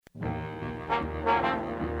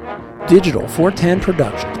Digital 410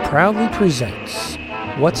 Productions proudly presents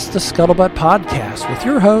What's the Scuttlebutt Podcast with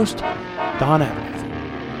your host, Don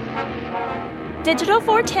Abernathy. Digital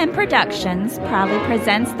 410 Productions proudly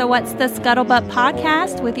presents the What's the Scuttlebutt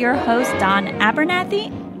Podcast with your host, Don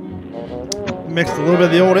Abernathy. Mixed a little bit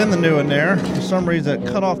of the old and the new in there. For some reason,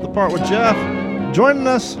 cut off the part with Jeff. Joining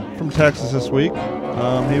us from Texas this week.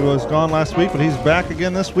 He was gone last week, but he's back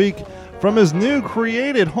again this week from his new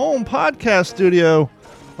created home podcast studio.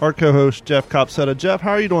 Our co-host, Jeff Copsetta. Jeff,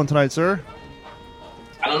 how are you doing tonight, sir?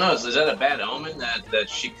 I don't know. Is that a bad omen that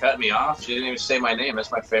she cut me off? She didn't even say my name.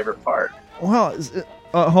 That's my favorite part. Well,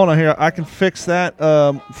 hold on here. I can fix that.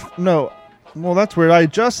 No. Well, that's weird. I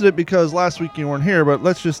adjusted it because last week you weren't here, but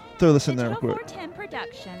let's just throw this in there real quick. Digital 410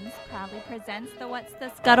 Productions proudly presents the What's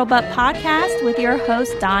the Scuttlebutt Podcast with your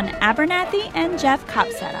host, Don Abernathy and Jeff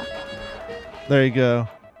Copsetta. There you go.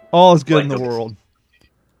 All is good in the world.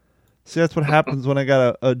 See, that's what happens when I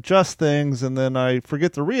got to adjust things, and then I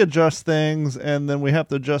forget to readjust things, and then we have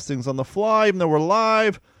to adjust things on the fly, even though we're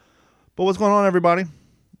live. But what's going on, everybody?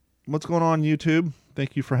 What's going on, YouTube?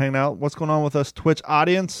 Thank you for hanging out. What's going on with us, Twitch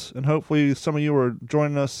audience? And hopefully some of you are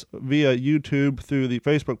joining us via YouTube through the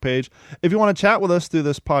Facebook page. If you want to chat with us through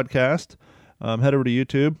this podcast, head over to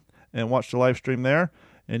YouTube and watch the live stream there,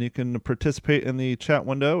 and you can participate in the chat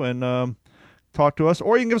window and talk to us,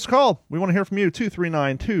 or you can give us a call. We want to hear from you.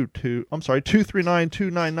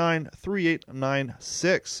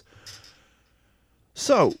 239-299-3896.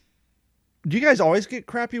 So, do you guys always get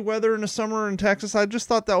crappy weather in the summer in Texas? I just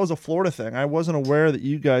thought that was a Florida thing. I wasn't aware that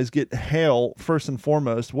you guys get hail first and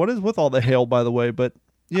foremost. What is with all the hail, by the way? But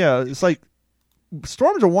yeah, it's like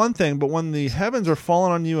storms are one thing, but when the heavens are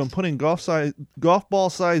falling on you and putting golf ball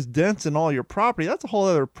sized dents in all your property, that's a whole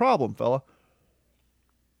other problem, fella.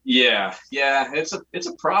 Yeah, it's a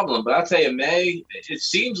problem. But I'll tell you, May, it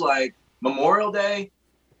seems like Memorial Day,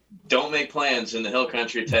 don't make plans in the hill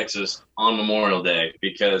country of Texas on Memorial Day,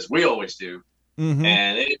 because we always do. Mm-hmm.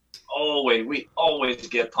 And we always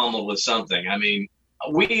get pummeled with something. I mean,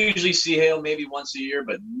 we usually see hail maybe once a year,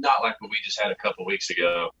 but not like what we just had a couple weeks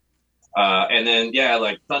ago. And then,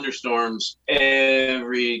 like thunderstorms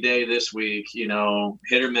every day this week, hit or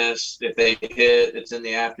miss. If they hit, it's in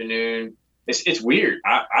the afternoon. It's weird.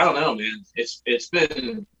 I don't know, man. It's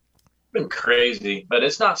been crazy, but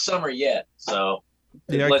it's not summer yet. So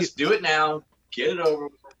let's do it now. Get it over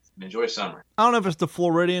with and enjoy summer. I don't know if it's the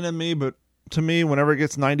Floridian in me, but to me, whenever it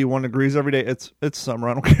gets 91 degrees every day, it's summer.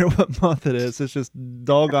 I don't care what month it is. It's just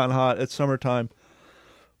doggone hot. It's summertime.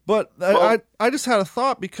 But I just had a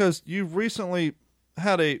thought, because you've recently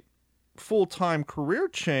had a full-time career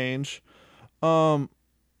change. Is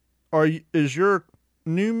your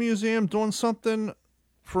new museum doing something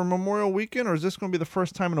for Memorial Weekend, or is this going to be the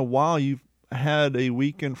first time in a while you've had a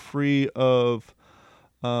weekend free of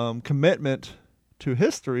commitment to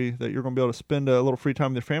history that you're going to be able to spend a little free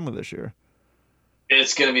time with your family this year?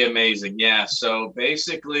 It's going to be amazing. Yeah. So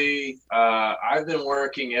basically, I've been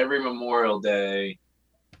working every Memorial Day.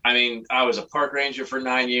 I mean, I was a park ranger for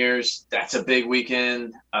 9 years. That's a big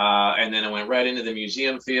weekend. And then I went right into the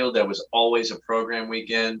museum field. That was always a program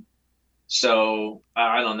weekend. So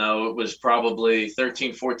I don't know, it was probably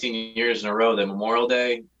 13, 14 years in a row that Memorial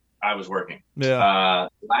Day, I was working. Yeah.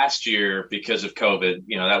 Last year, because of COVID,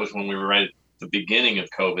 that was when we were right at the beginning of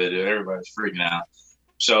COVID. Everybody was freaking out.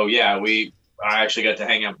 So I actually got to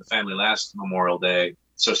hang out with the family last Memorial Day.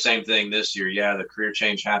 So same thing this year. Yeah, the career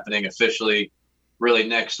change happening officially really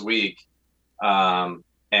next week. But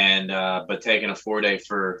taking a 4-day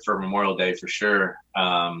for Memorial Day for sure.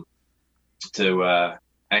 To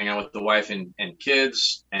hang out with the wife and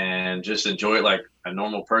kids and just enjoy it like a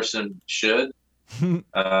normal person should, in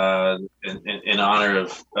honor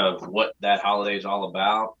of what that holiday is all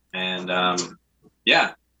about. And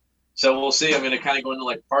so we'll see. I'm going to kind of go into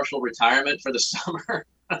like partial retirement for the summer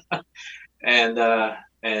and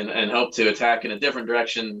hope to attack in a different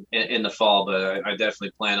direction in the fall. But I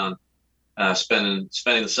definitely plan on spending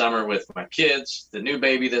the summer with my kids, the new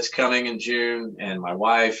baby that's coming in June, and my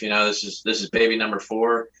wife. This is baby number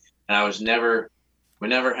 4, and we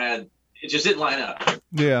never had, it just didn't line up.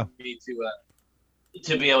 Yeah. For me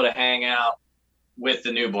to be able to hang out with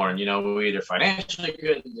the newborn. We either financially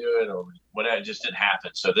couldn't do it or whatever, it just didn't happen.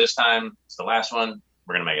 So this time it's the last one.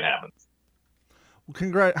 We're gonna make it happen. Well,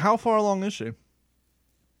 congrats. How far along is she? Is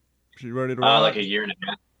she ready to roll? Like a year and a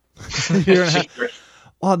half. A year and a half.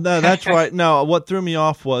 Oh, no, that's right. No, what threw me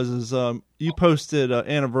off was you posted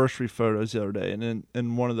anniversary photos the other day, and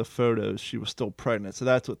in one of the photos, she was still pregnant. So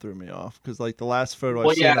that's what threw me off, because like the last photo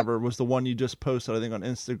I seen of her was the one you just posted, I think, on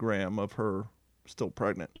Instagram of her still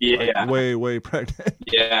pregnant. Yeah. Like, way pregnant.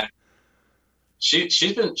 Yeah.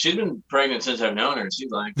 she's been pregnant since I've known her. And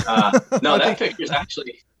she's like, no, that picture's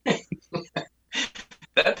actually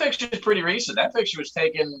that picture's pretty recent. That picture was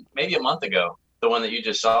taken maybe a month ago. The one that you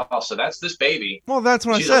just saw. So that's this baby. Well, that's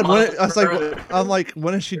what I said. I'm like,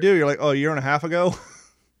 when did she do? You're like, oh, a year and a half ago.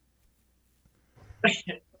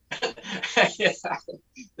 Yeah.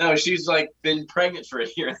 No, she's like been pregnant for a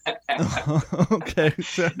year and a half. Okay.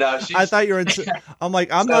 So no, I thought you were. I'm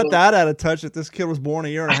like, I'm not that out of touch that this kid was born a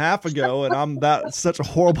year and a half ago, and I'm such a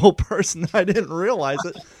horrible person that I didn't realize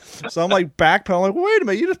it. So I'm like backpedaling. Like, wait a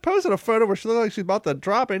minute, you just posted a photo where she looks like she's about to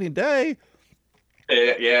drop any day.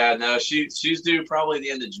 Yeah, no, she's due probably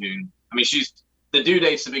the end of June. I mean, the due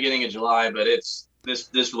date's the beginning of July, but it's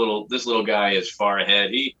this little guy is far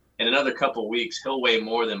ahead. In another couple of weeks, he'll weigh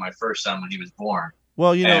more than my first son when he was born.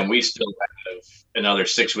 Well, and we still have another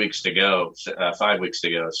 6 weeks to go, 5 weeks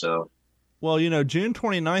to go. So, well, June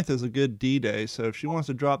 29th is a good D-Day. So if she wants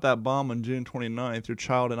to drop that bomb on June 29th, your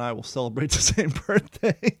child and I will celebrate the same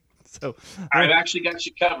birthday. So I've actually got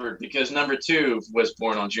you covered because number 2 was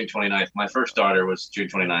born on June 29th. My first daughter was June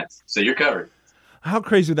 29th. So you're covered. How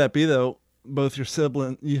crazy would that be, though? Both your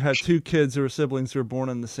siblings, you had 2 kids who were siblings who were born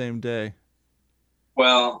on the same day.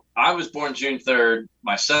 Well, I was born June 3rd.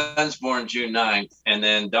 My son's born June 9th, and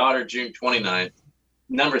then daughter June 29th.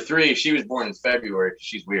 Number 3, she was born in February.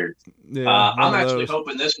 She's weird. Yeah, I'm actually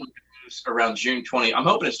hoping this one goes around June 20. I'm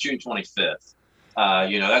hoping it's June 25th.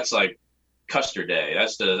 That's like Custer Day.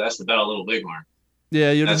 That's the Bella Little Bighorn.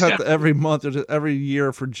 Yeah, you just have to every month or every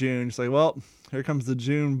year for June. It's like, well, here comes the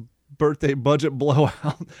June birthday budget blowout.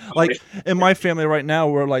 Like in my family right now,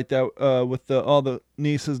 we're like that with all the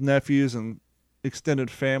nieces, nephews, and extended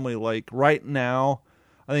family. Like right now,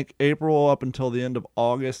 I think April up until the end of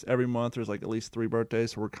August, every month there's like at least 3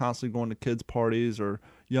 birthdays. So we're constantly going to kids' parties or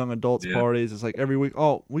young adults' parties. It's like every week,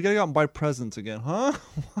 oh, we gotta go out and buy presents again, huh?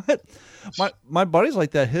 What? My buddy's like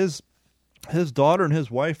that. His daughter and his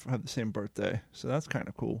wife have the same birthday, so that's kind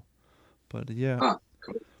of cool. But yeah. Huh,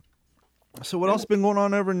 cool. So what else has been going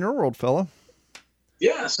on over in your world, fella?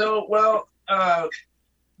 Yeah. So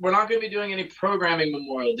we're not going to be doing any programming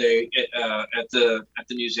Memorial Day at the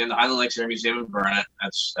museum, the Highland Lakes Air Museum in Burnet.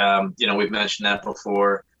 That's we've mentioned that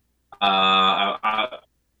before.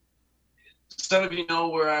 Some of you know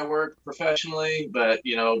where I work professionally, but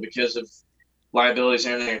because of liabilities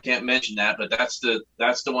and everything, I can't mention that. But that's the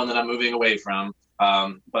one that I'm moving away from.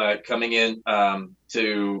 But coming in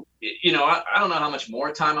to I don't know how much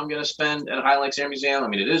more time I'm going to spend at Highland Lakes Air Museum. I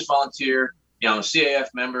mean, it is volunteer. I'm a CAF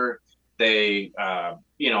member. They,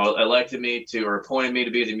 elected me to or appointed me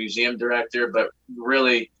to be the museum director, but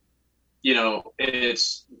really,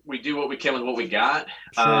 we do what we can with what we got.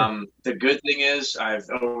 Sure. The good thing is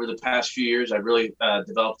over the past few years, I've really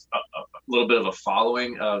developed a little bit of a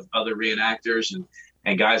following of other reenactors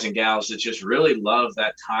and guys and gals that just really love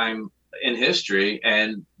that time in history,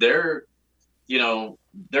 and they're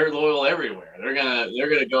loyal everywhere. They're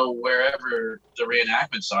gonna go wherever the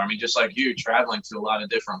reenactments are. I mean, just like you, traveling to a lot of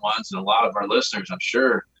different ones, and a lot of our listeners, I'm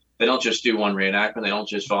sure, they don't just do one reenactment. They don't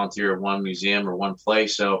just volunteer at one museum or one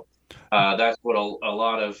place. So that's what a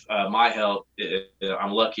lot of my help.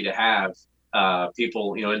 I'm lucky to have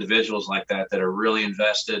people, individuals like that are really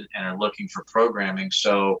invested and are looking for programming.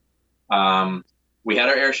 So we had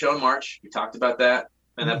our air show in March. We talked about that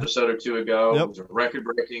an episode or 2 ago. Yep. It was a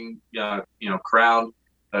record-breaking, crowd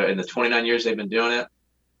in the 29 years they've been doing it.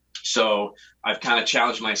 So I've kind of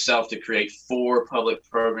challenged myself to create 4 public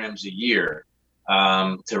programs a year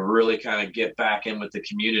to really kind of get back in with the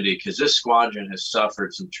community, because this squadron has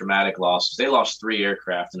suffered some traumatic losses. They lost 3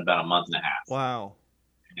 aircraft in about a month and a half. Wow.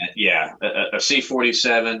 Yeah, a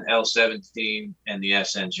C-47, L-17, and the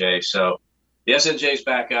SNJ. So the SNJ's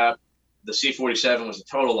back up. The C-47 was a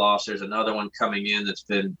total loss. There's another one coming in that's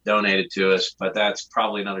been donated to us, but that's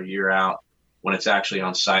probably another year out when it's actually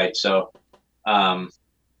on site. So building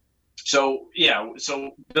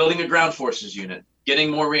a ground forces unit,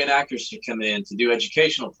 getting more reenactors to come in to do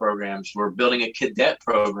educational programs. We're building a cadet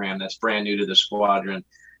program that's brand new to the squadron.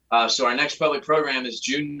 So our next public program is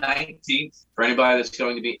June 19th for anybody that's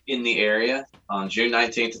going to be in the area on June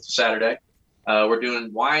 19th. It's a Saturday. We're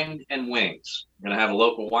doing wine and wings. We're going to have a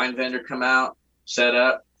local wine vendor come out, set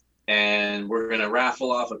up, and we're going to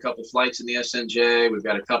raffle off a couple flights in the SNJ. We've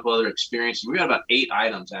got a couple other experiences. We've got about 8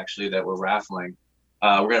 items, actually, that we're raffling.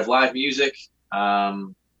 We're going to have live music,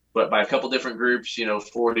 but by a couple different groups,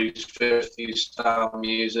 40s, 50s style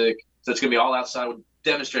music. So it's going to be all outside. We'll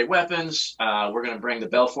demonstrate weapons. We're going to bring the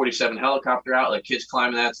Bell 47 helicopter out, like kids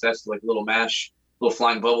climbing that. So that's like a little MASH, little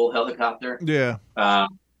flying bubble helicopter. Yeah.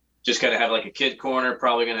 Just kind of have like a kid corner,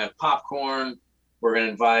 probably going to have popcorn, We're going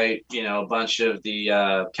to invite, a bunch of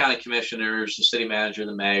the county commissioners, the city manager,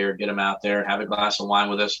 the mayor, get them out there, have a glass of wine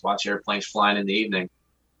with us, watch airplanes flying in the evening.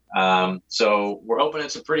 So we're hoping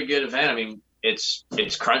it's a pretty good event. I mean, it's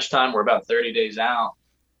crunch time. We're about 30 days out.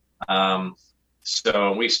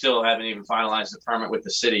 So we still haven't even finalized the permit with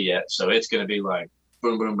the city yet. So it's going to be like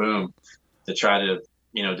boom, boom, boom to try to,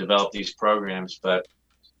 develop these programs. But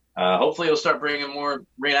hopefully it'll start bringing more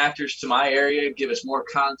reenactors to my area, give us more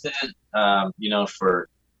content, for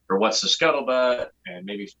What's the Scuttlebutt, and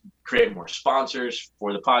maybe create more sponsors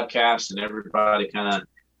for the podcast, and everybody kind of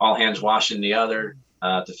all hands washing the other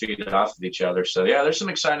to feed it off of each other. So, yeah, there's some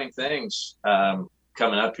exciting things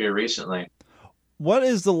coming up here recently. What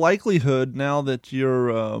is the likelihood now that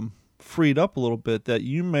you're freed up a little bit that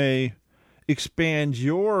you may expand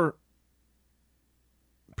your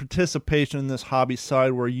participation in this hobby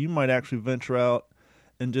side where you might actually venture out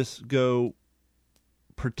and just go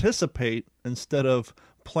participate instead of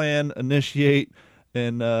plan, initiate,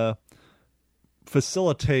 and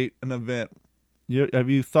facilitate an event? Have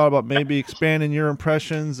you thought about maybe expanding your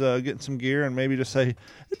impressions, getting some gear, and maybe just say,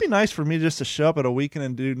 it'd be nice for me just to show up at a weekend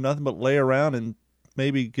and do nothing but lay around and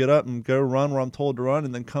maybe get up and go run where I'm told to run,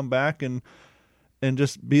 and then come back and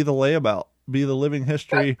just be the layabout, be the living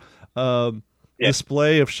history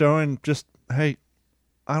display of showing just, hey,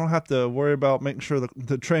 I don't have to worry about making sure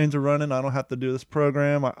the trains are running. I don't have to do this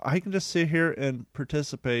program. I can just sit here and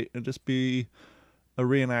participate and just be a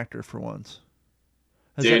reenactor for once.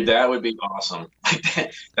 That would be awesome.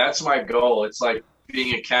 That's my goal. It's like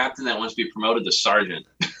being a captain that wants to be promoted to sergeant.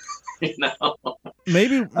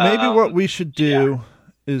 Maybe what we should do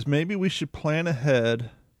is maybe we should plan ahead.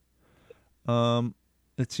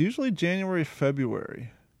 It's usually January,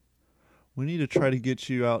 February. We need to try to get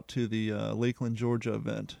you out to the Lakeland, Georgia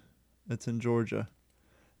event. It's in Georgia.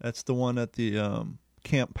 That's the one at the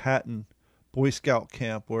Camp Patton Boy Scout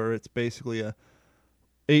camp, where it's basically a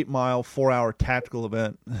 8-mile, 4-hour tactical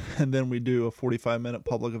event, and then we do a 45-minute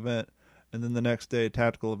public event, and then the next day a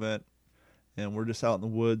tactical event, and we're just out in the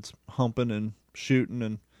woods humping and shooting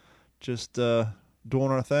and just doing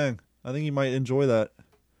our thing. I think you might enjoy that.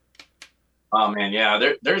 Oh man,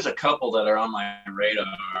 yeah. There's a couple that are on my radar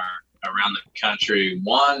around the country.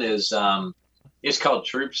 One is it's called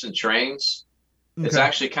Troops and Trains. Okay. It's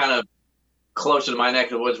actually kind of closer to my neck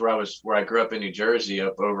of the woods where I grew up in New Jersey,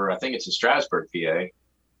 up over, I think it's in Strasburg, PA.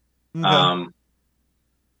 Okay.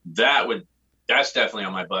 That's definitely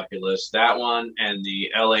on my bucket list. That one and the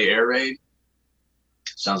LA Air Raid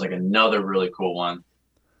sounds like another really cool one.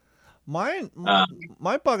 My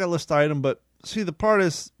bucket list item, but see, the part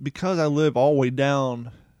is, because I live all the way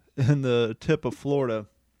down in the tip of Florida,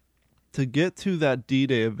 to get to that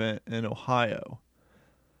D-Day event in Ohio.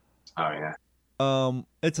 Oh, yeah.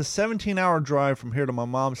 It's a 17-hour drive from here to my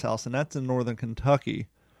mom's house, and that's in northern Kentucky.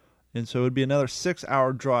 And so it would be another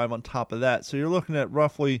 6-hour drive on top of that. So you're looking at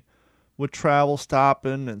roughly, with travel,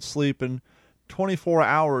 stopping, and sleeping, 24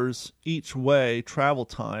 hours each way travel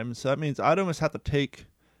time. So that means I'd almost have to take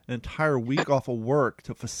an entire week off of work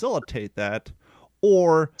to facilitate that,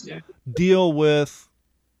 or deal with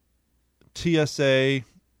TSA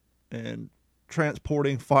and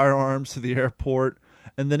transporting firearms to the airport.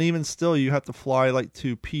 And then even still, you have to fly like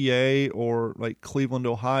to PA or like Cleveland,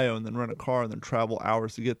 Ohio, and then rent a car and then travel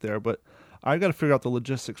hours to get there. But I got to figure out the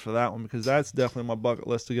logistics for that one, because that's definitely my bucket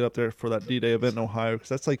list to get up there for that D-Day event in Ohio, because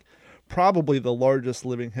that's like probably the largest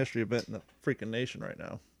living history event in the freaking nation right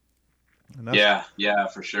now. Yeah,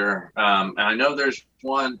 for sure. And I know there's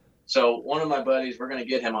one. So one of my buddies, we're going to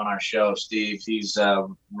get him on our show, Steve. He's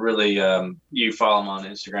really, you follow him on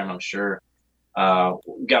Instagram, I'm sure.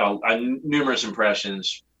 Got numerous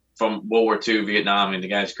impressions from World War II, Vietnam. I mean, the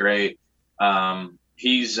guy's great.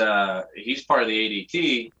 He's part of the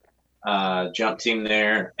ADT jump team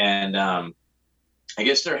there, and I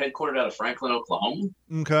guess they're headquartered out of Franklin, Oklahoma.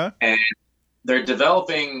 Okay. And they're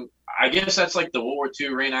developing, I guess that's like the World War II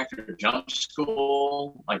reenactor jump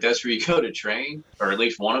school. Like that's where you go to train, or at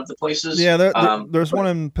least one of the places. Yeah, there's one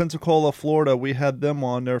in Pensacola, Florida. We had them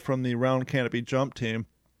on there from the Round Canopy jump team,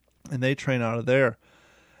 and they train out of there.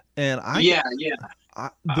 And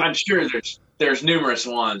I'm sure there's numerous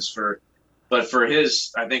ones but for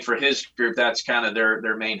his group, that's kind of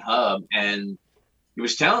their main hub. And he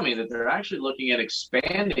was telling me that they're actually looking at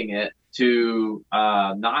expanding it to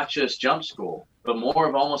not just jump school, but more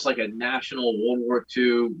of almost like a national World War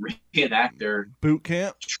II reenactor boot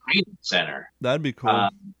camp training center. That'd be cool.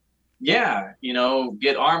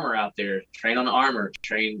 Get armor out there, train on armor,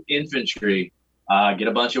 train infantry, get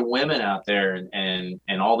a bunch of women out there and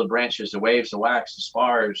all the branches, the waves, the wax, the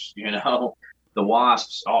spars, the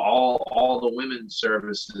wasps, all the women's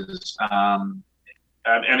services.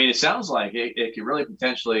 I mean, it sounds like it could really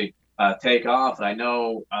potentially take off. I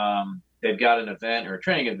know they've got an event or a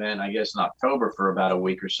training event, I guess, in October for about a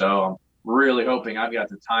week or so. I'm really hoping I've got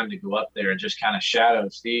the time to go up there and just kind of shadow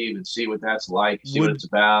Steve and see what that's like, see what it's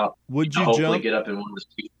about. Would you hopefully jump? Get up in one of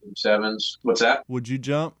the T-7s. What's that? Would you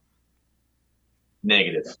jump?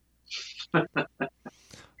 Negative.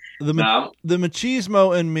 The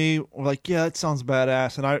machismo in me were like, yeah, that sounds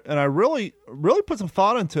badass, and I really put some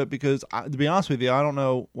thought into it because, to be honest with you, I don't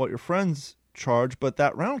know what your friends charge, but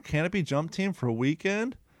that round canopy jump team for a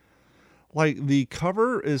weekend, like the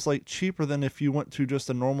cover is like cheaper than if you went to just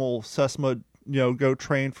a normal Cessna, go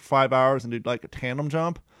train for 5 hours and do like a tandem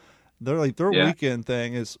jump. They're like their weekend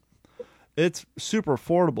thing it's super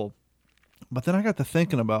affordable, but then I got to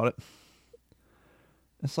thinking about it.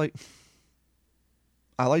 It's like,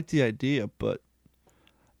 I like the idea, but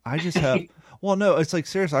I just have, well, no, it's like,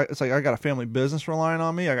 seriously, it's like I got a family business relying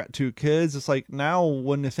on me. I got 2 kids. It's like now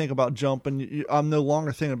when you think about jumping, I'm no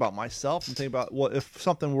longer thinking about myself. I'm thinking about, well, if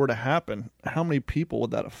something were to happen, how many people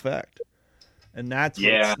would that affect? And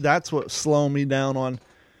that's what's slowing me down on,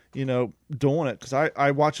 doing it. Cause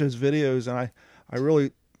I watch those videos and I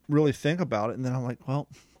really, really think about it. And then I'm like, well,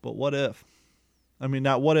 but what if? I mean,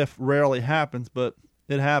 not what if rarely happens, but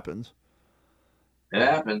it happens. It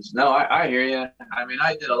happens. No, I hear you. I mean,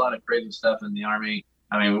 I did a lot of crazy stuff in the Army.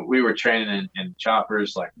 I mean, we were training in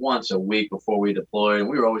choppers like once a week before we deployed. And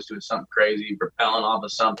we were always doing something crazy, rappelling off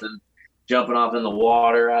of something, jumping off in the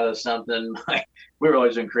water out of something. Like, we were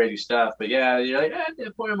always doing crazy stuff. But yeah, you're like, at the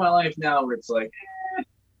point in my life now where it's like,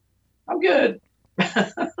 I'm good.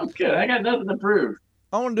 I'm good. I got nothing to prove.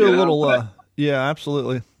 I want to do a little, yeah,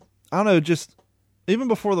 absolutely. I don't know, just even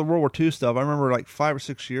before the World War II stuff, I remember like 5 or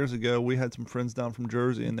 6 years ago, we had some friends down from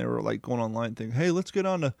Jersey, and they were like going online thinking, hey, let's go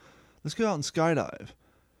out and skydive.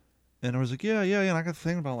 And I was like, yeah. And I got to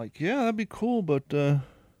thinking about like, yeah, that'd be cool, but damn,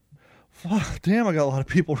 I got a lot of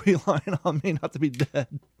people relying on me not to be dead.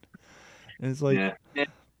 And it's like,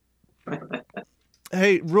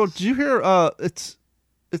 hey, Real, did you hear? It's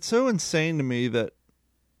so insane to me that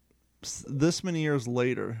this many years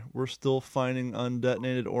later, we're still finding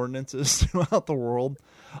undetonated ordnances throughout the world.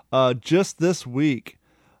 Just this week,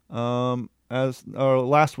 last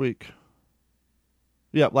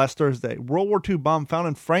Thursday, World War II bomb found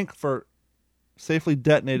in Frankfurt safely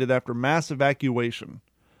detonated after mass evacuation.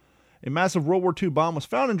 A massive World War II bomb was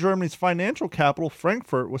found in Germany's financial capital,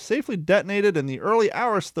 Frankfurt, was safely detonated in the early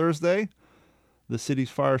hours Thursday, the city's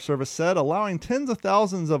fire service said, allowing tens of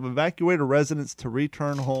thousands of evacuated residents to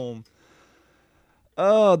return home.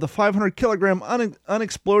 The 500-kilogram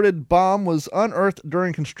unexploded bomb was unearthed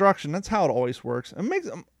during construction. That's how it always works.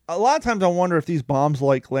 A lot of times I wonder if these bombs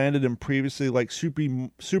like landed in previously like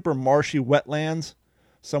super marshy wetlands,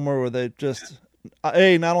 somewhere where they just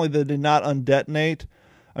not only did they not undetonate,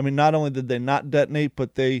 not only did they not detonate,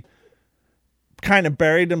 but they kind of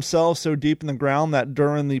buried themselves so deep in the ground that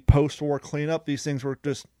during the post-war cleanup, these things were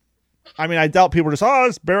just, I doubt people were just,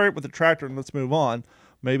 let's bury it with a tractor and let's move on.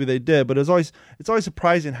 Maybe they did, but it's always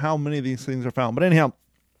surprising how many of these things are found. But anyhow,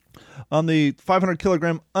 the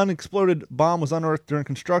 500-kilogram unexploded bomb was unearthed during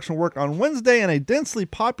construction work on Wednesday in a densely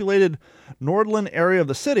populated Nordland area of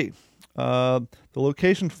the city. The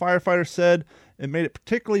location, firefighters said, it made it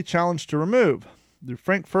particularly challenging to remove. The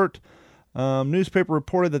Frankfurt newspaper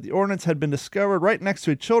reported that the ordnance had been discovered right next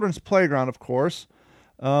to a children's playground, of course,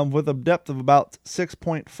 with a depth of about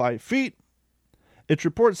 6.5 feet. Its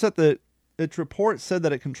report said that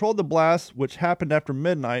it controlled the blast, which happened after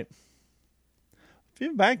midnight. If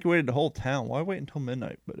you evacuated the whole town, why wait until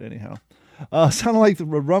midnight? But anyhow, sounded like the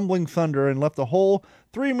rumbling thunder and left a hole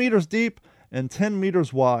 3 meters deep and 10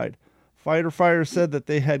 meters wide. Firefighters said that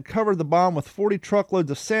they had covered the bomb with 40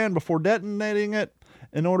 truckloads of sand before detonating it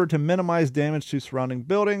in order to minimize damage to surrounding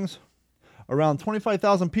buildings. Around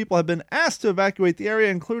 25,000 people have been asked to evacuate the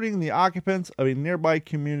area, including the occupants of a nearby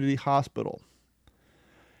community hospital.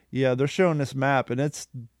 Yeah, they're showing this map, and it's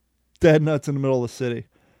dead nuts in the middle of the city.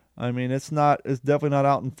 It's definitely not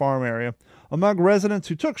out in farm area. Among residents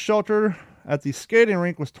who took shelter at the skating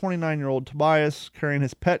rink was 29-year-old Tobias carrying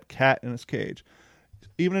his pet cat in his cage.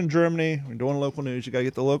 Even in Germany, when doing local news, you got to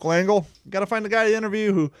get the local angle. You got to find the guy to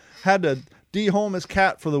interview who had to dehome his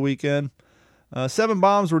cat for the weekend. 7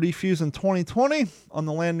 bombs were defused in 2020 on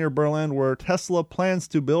the land near Berlin, where Tesla plans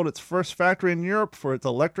to build its first factory in Europe for its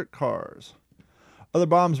electric cars. Other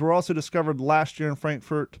bombs were also discovered last year in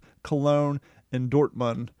Frankfurt, Cologne, and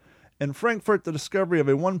Dortmund. In Frankfurt, the discovery of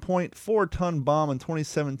a 1.4-ton bomb in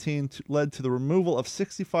 2017 led to the removal of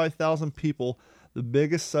 65,000 people, the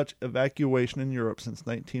biggest such evacuation in Europe since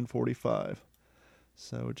 1945.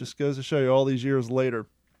 So it just goes to show you all these years later.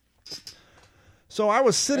 So I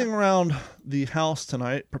was sitting around the house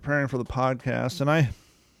tonight preparing for the podcast, and I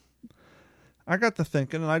got to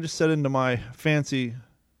thinking, and I just set into my fancy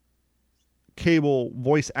cable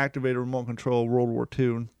voice-activated remote control World War II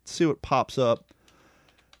and see what pops up.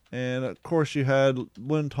 And, of course, you had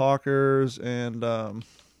Wind Talkers and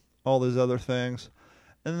all these other things.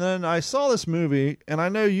 And then I saw this movie, and I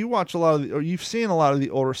know you watch a lot of or you've seen a lot of the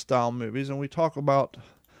older style movies, and we talk about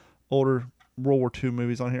older World War II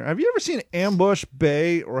movies on here. Have you ever seen Ambush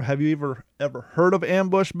Bay, or have you ever heard of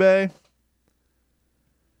Ambush Bay?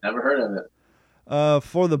 Never heard of it.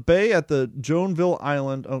 For the bay at the Joinville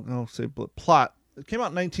Island, plot. It came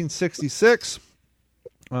out in 1966,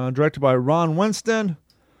 directed by Ron Winston.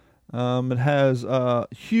 It has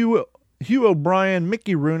Hugh O'Brien,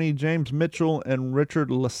 Mickey Rooney, James Mitchell, and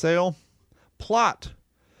Richard LaSalle. Plot.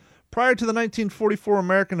 Prior to the 1944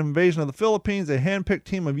 American invasion of the Philippines, a hand-picked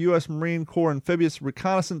team of U.S. Marine Corps amphibious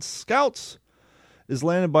reconnaissance scouts is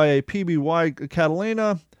landed by a PBY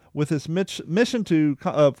Catalina with its mission to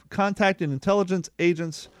contact intelligence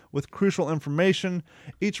agents with crucial information.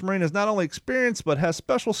 Each Marine is not only experienced, but has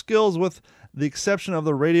special skills with the exception of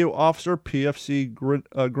the radio officer, PFC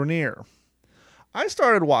Grenier. I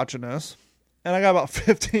started watching this, and I got about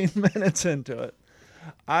 15 minutes into it.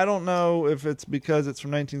 I don't know if it's because it's from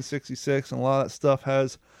 1966 and a lot of that stuff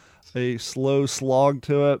has a slow slog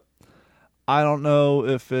to it. I don't know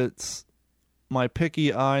if it's my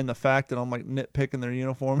picky eye and the fact that I'm like nitpicking their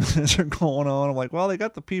uniforms as they're going on. I'm like, well, they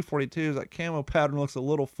got the P-42s. That camo pattern looks a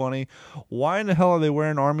little funny. Why in the hell are they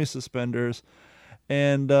wearing army suspenders?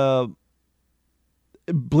 And believe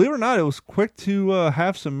it or not, it was quick to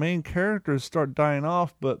have some main characters start dying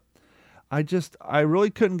off, but I really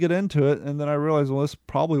couldn't get into it, and then I realized, well, this is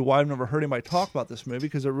probably why I've never heard anybody talk about this movie,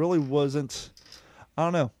 because it really wasn't, I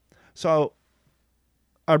don't know. So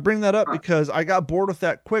I bring that up because I got bored with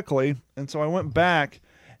that quickly, and so I went back,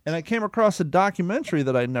 and I came across a documentary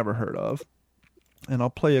that I'd never heard of, and I'll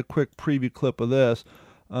play a quick preview clip of this.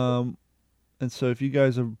 And so if you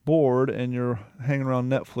guys are bored and you're hanging around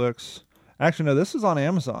Netflix, actually, no, this is on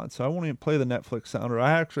Amazon, so I won't even play the Netflix sounder.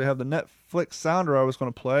 I actually have the Netflix sounder I was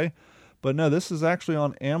going to play. But no, this is actually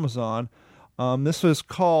on Amazon. This is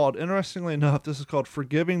called, interestingly enough, this is called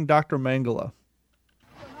Forgiving Dr. Mengele.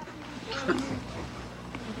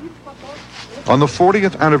 On the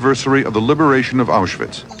 40th anniversary of the liberation of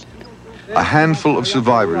Auschwitz, a handful of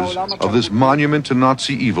survivors of this monument to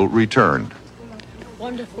Nazi evil returned.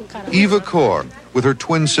 Eva Kor, with her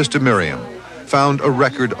twin sister Miriam, found a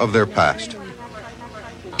record of their past.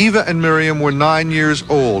 Eva and Miriam were 9 years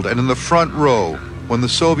old and in the front row when the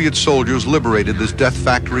Soviet soldiers liberated this death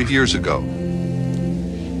factory years ago.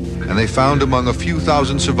 And they found among a few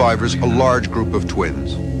thousand survivors a large group of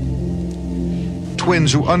twins.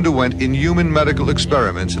 Twins who underwent inhuman medical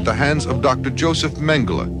experiments at the hands of Dr. Joseph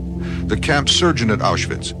Mengele, the camp surgeon at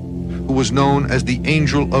Auschwitz, who was known as the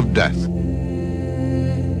Angel of Death.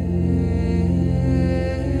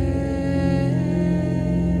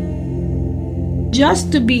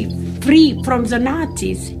 Just to be free from the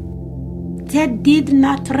Nazis, that did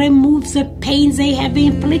not remove the pain they have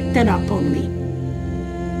inflicted upon me.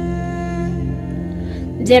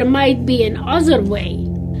 There might be another way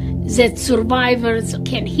that survivors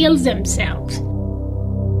can heal themselves.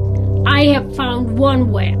 I have found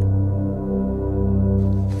one way.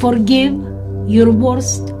 Forgive your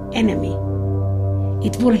worst enemy.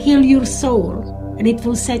 It will heal your soul and it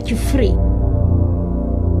will set you free.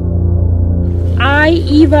 I,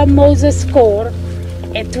 Eva Moses Kor,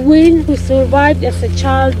 a twin who survived as a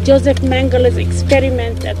child Joseph Mengele's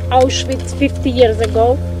experiment at Auschwitz 50 years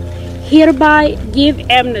ago, hereby give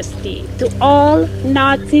amnesty to all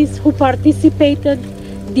Nazis who participated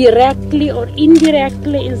directly or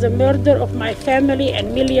indirectly in the murder of my family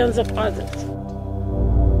and millions of others.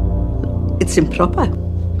 It's improper.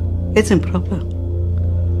 It's improper.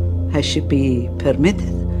 I should be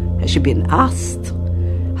permitted. I should be asked.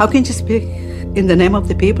 How can you speak in the name of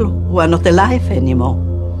the people who are not alive anymore?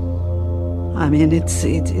 I mean,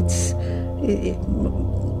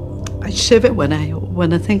 I shiver when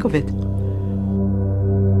I think of it.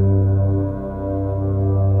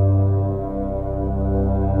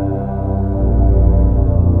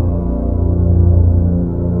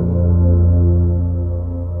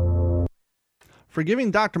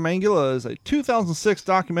 Forgiving Dr. Mengele is a 2006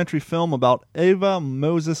 documentary film about Eva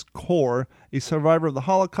Moses Kor, a survivor of the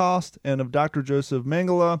Holocaust, and of Dr. Joseph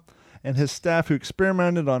Mengele and his staff who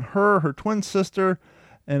experimented on her twin sister,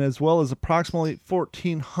 and as well as approximately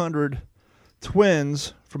 1,400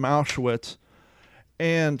 twins from Auschwitz.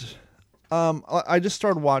 And I just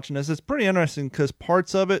started watching this. It's pretty interesting because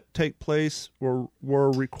parts of it take place were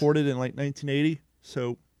recorded in like 1980.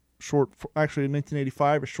 So actually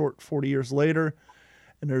 1985, a short 40 years later.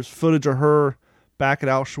 And there's footage of her back at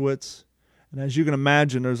Auschwitz. And as you can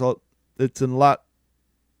imagine, it's in a lot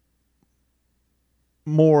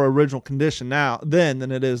more original condition then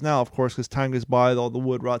than it is now, of course, because time goes by, all the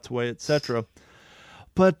wood rots away, etc.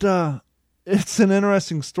 But it's an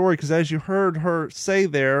interesting story because as you heard her say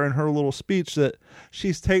there in her little speech that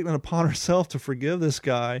she's taken it upon herself to forgive this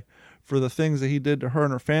guy for the things that he did to her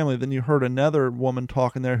and her family. Then you heard another woman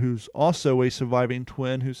talking there who's also a surviving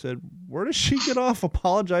twin who said, where does she get off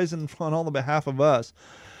apologizing on all the behalf of us?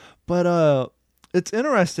 But it's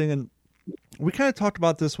interesting, and we kind of talked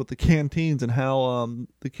about this with the canteens and how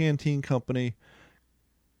the canteen company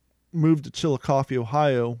moved to Chillicothe,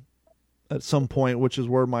 Ohio at some point, which is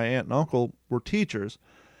where my aunt and uncle were teachers.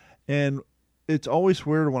 And it's always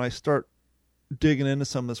weird when I start digging into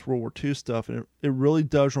some of this World War II stuff, and it really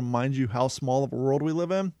does remind you how small of a world we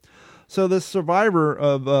live in. So this survivor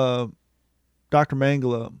of Dr.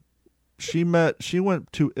 Mengele, she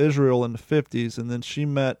went to Israel in the 50s, and then she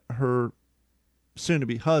met her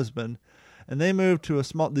soon-to-be husband, and they moved to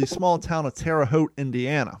the small town of Terre Haute,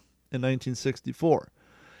 Indiana in 1964.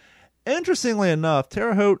 Interestingly enough,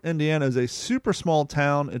 Terre Haute, Indiana is a super small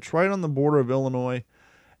town. It's right on the border of Illinois,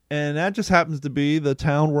 and that just happens to be the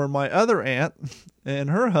town where my other aunt and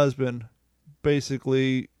her husband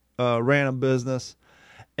basically ran a business.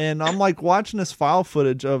 And I'm like watching this file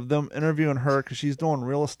footage of them interviewing her because she's doing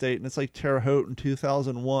real estate, and it's like Terre Haute in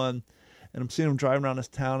 2001. And I'm seeing them driving around this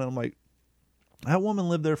town, and I'm like, that woman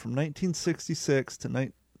lived there from 1966 to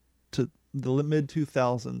the mid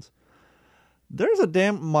 2000s. There's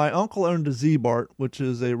my uncle owned a Z-Bart, which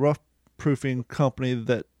is a rough proofing company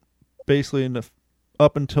that basically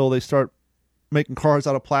up until they start making cars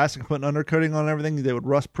out of plastic and putting undercoating on everything, they would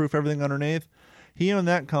rust proof everything underneath. He owned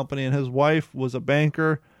that company, and his wife was a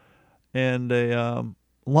banker and a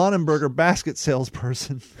Lonenberger basket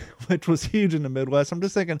salesperson, which was huge in the Midwest. I'm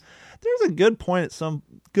just thinking there's a good point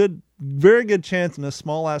at very good chance in this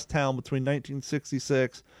small ass town between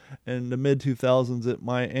 1966 and the mid 2000s that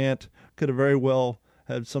my aunt could have very well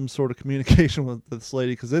had some sort of communication with this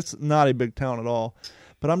lady, because it's not a big town at all.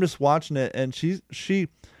 But I'm just watching it, and she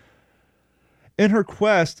in her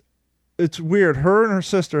quest, it's weird. Her and her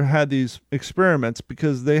sister had these experiments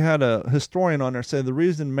because they had a historian on there say the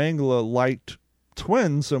reason Mengele liked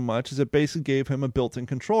twins so much is it basically gave him a built-in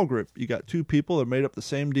control group. You got two people that made up the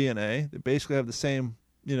same DNA. They basically have the same,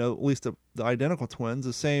 at least the identical twins,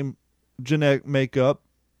 the same genetic makeup,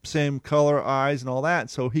 same color, eyes, and all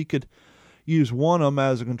that. So he could use one of them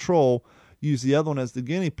as a control, use the other one as the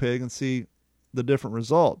guinea pig, and see the different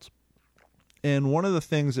results. And one of the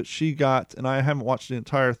things that she got, and I haven't watched the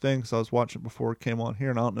entire thing because I was watching it before it came on here,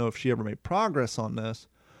 and I don't know if she ever made progress on this.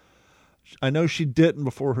 I know she didn't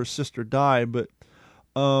before her sister died, but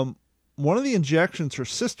one of the injections her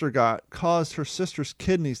sister got caused her sister's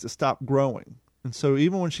kidneys to stop growing. And so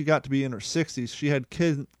even when she got to be in her 60s, she had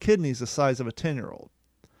kidneys the size of a 10-year-old.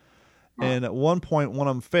 And at one point, one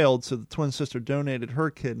of them failed, so the twin sister donated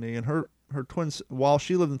her kidney. And her twins, while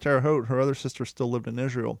she lived in Terre Haute, her other sister still lived in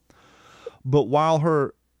Israel. But while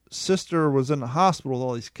her sister was in the hospital with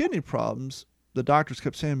all these kidney problems, the doctors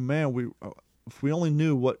kept saying, man, if we only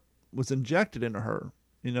knew what was injected into her,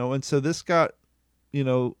 And so this got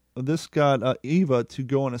Eva to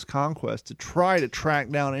go on his conquest to try to track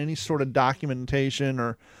down any sort of documentation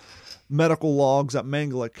or medical logs that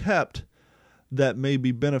Mengele kept that may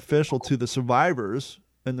be beneficial to the survivors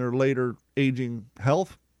and their later aging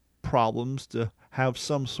health problems, to have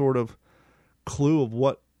some sort of clue of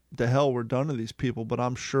what the hell were done to these people. But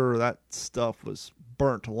I'm sure that stuff was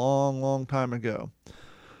burnt a long, long time ago.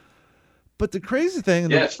 But the crazy thing...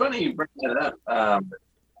 it's funny you bring that up,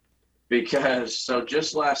 because so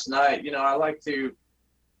just last night, I like to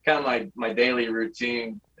kind of my daily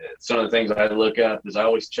routine. Some of the things I look up is I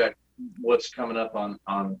always check what's coming up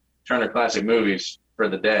on Turner Classic Movies for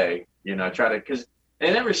the day. I try to, because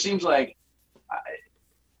it never seems like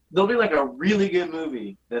there'll be like a really good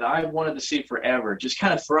movie that I've wanted to see forever, just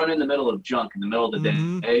kind of thrown in the middle of junk in the middle of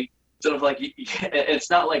the day. Sort of like, it's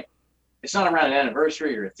not around an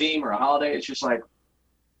anniversary or a theme or a holiday. It's just like,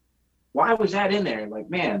 why was that in there? Like,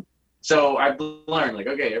 man. So I've learned, like,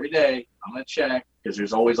 okay, every day I'm going to check, because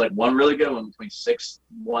there's always like one really good one between 6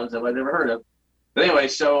 ones that I've never heard of. But anyway,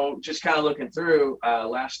 so just kind of looking through,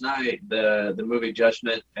 last night, the movie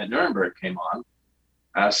Judgment at Nuremberg came on.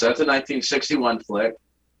 So that's a 1961 flick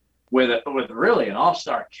with really an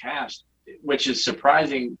all-star cast, which is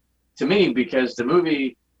surprising to me because the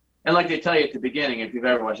movie And like they tell you at the beginning, if you've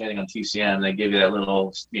ever watched anything on TCM, they give you that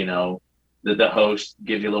little, the host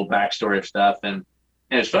gives you a little backstory of stuff. And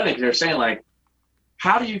it's funny because they're saying, like,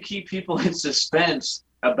 how do you keep people in suspense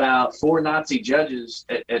about 4 Nazi judges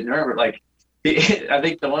at Nuremberg? Like, I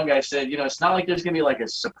think the one guy said, it's not like there's going to be like a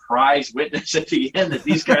surprise witness at the end that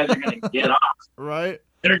these guys are going to get off. Right.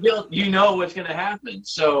 They're guilty. What's going to happen.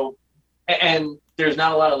 So, and there's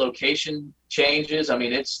not a lot of location changes. I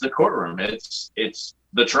mean, it's the courtroom. It's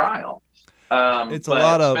the trial. It's a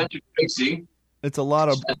lot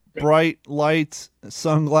of bright lights,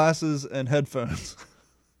 sunglasses, and headphones.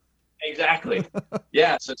 Exactly.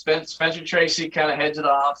 Yeah. So Spencer Tracy kind of heads it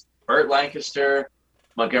off. Burt Lancaster,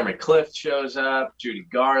 Montgomery Clift shows up. Judy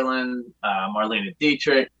Garland, Marlene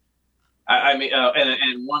Dietrich.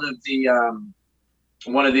 And one of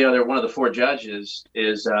the 4 judges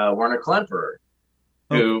is Werner Klemperer,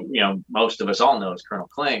 who most of us all know as Colonel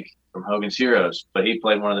Klink from Hogan's Heroes, but he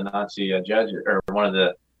played one of the Nazi judges, or one of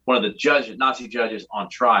the Nazi judges on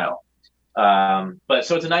trial. But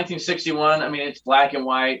so it's in 1961. I mean, it's black and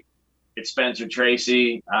white. It's Spencer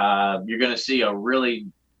Tracy. You're going to see a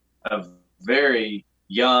very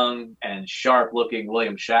young and sharp-looking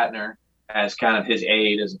William Shatner as kind of his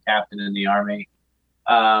aide as a captain in the Army.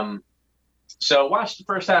 So watched the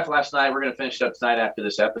first half last night. We're going to finish it up tonight after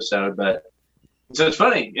this episode. But so it's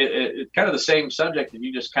funny. It's kind of the same subject that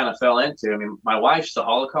you just kind of fell into. I mean, my wife's the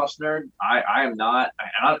Holocaust nerd. I am not.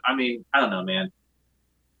 I mean, I don't know, man.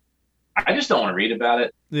 I just don't want to read about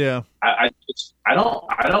it. Yeah. I don't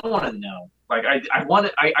want to know. Like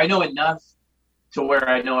I know enough to where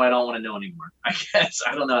I know I don't want to know anymore. I guess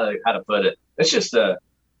I don't know how to put it. It's just a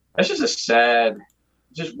sad,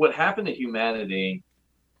 just what happened to humanity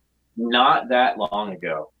not that long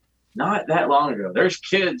ago. There's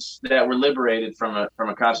kids that were liberated from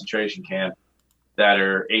a concentration camp that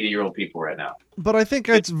are 80-year-old people right now. But I think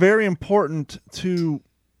it's very important to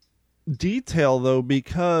detail, though,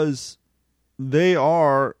 because they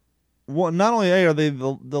are, well, not only are they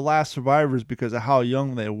the last survivors because of how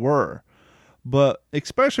young they were, but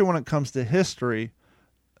especially when it comes to history,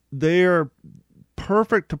 they are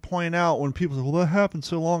perfect to point out when people say, well, that happened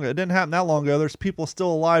so long ago. It didn't happen that long ago. There's people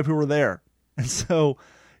still alive who were there. And so,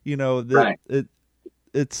 right.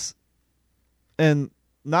 It's, and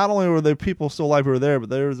not only were there people still alive who were there, but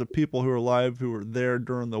there's the people who were alive who were there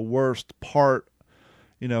during the worst part,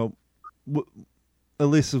 at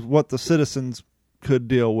least is what the citizens could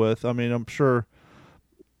deal with. I mean, I'm sure,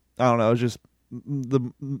 I don't know, it's just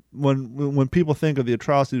when people think of the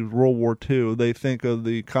atrocities of World War II, they think of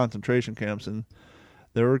the concentration camps, and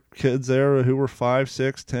there were kids there who were 5,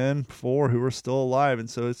 6, 10, 4 who were still alive. And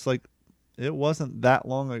so it's like, it wasn't that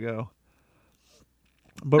long ago.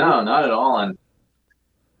 But no, not at all. And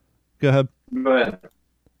go ahead.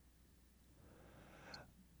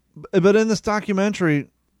 But in this documentary,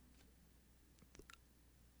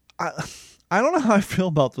 I don't know how I feel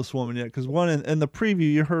about this woman yet, because one, in the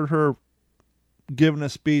preview, you heard her giving a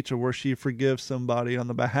speech of where she forgives somebody on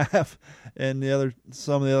the behalf, and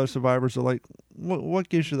some of the other survivors are like, what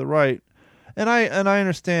gives you the right? And I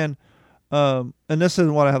understand, and this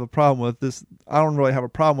isn't what I have a problem with. This, I don't really have a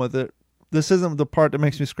problem with it. This isn't the part that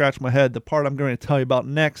makes me scratch my head. The part I'm going to tell you about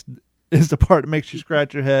next is the part that makes you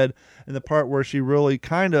scratch your head, and the part where she really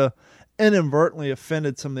kind of inadvertently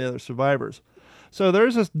offended some of the other survivors. So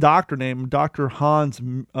there's this doctor named Dr. Hans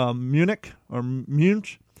Munch.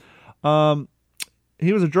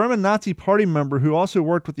 He was a German Nazi Party member who also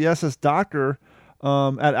worked with the SS Doctor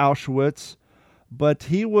at Auschwitz, but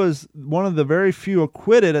he was one of the very few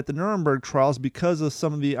acquitted at the Nuremberg trials because of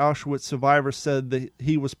some of the Auschwitz survivors said that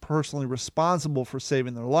he was personally responsible for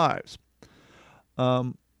saving their lives.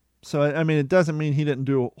 So, I mean, it doesn't mean he didn't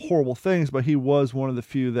do horrible things, but he was one of the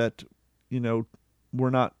few that,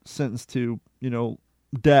 were not sentenced to,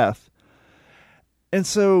 death. And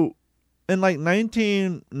so in like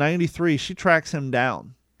 1993, she tracks him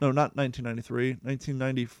down. No, not 1993,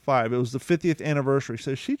 1995. It was the 50th anniversary.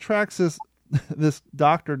 So she tracks this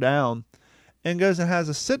doctor down and goes and has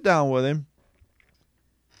a sit down with him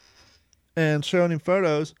and showing him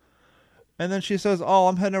photos. And then she says, oh,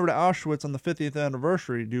 I'm heading over to Auschwitz on the 50th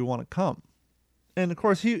anniversary. Do you want to come? And of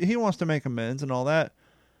course he wants to make amends and all that.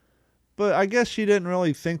 But I guess she didn't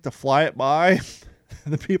really think to fly it by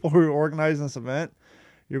the people who are organizing this event.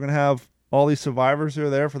 You're going to have all these survivors who are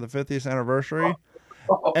there for the 50th anniversary.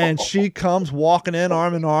 And she comes walking in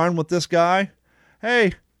arm in arm with this guy.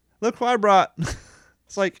 Hey, look what I brought.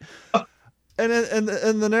 It's like, and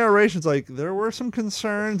the narration's like, there were some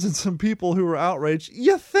concerns and some people who were outraged.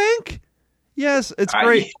 You think? Yes, it's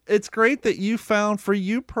great. It's great that you found, for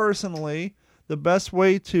you personally, the best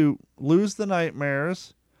way to lose the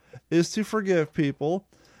nightmares is to forgive people.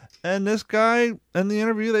 And this guy, in the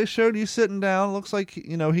interview, they showed you sitting down. Looks like,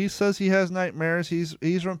 he says he has nightmares.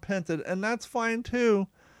 He's repented, and that's fine too.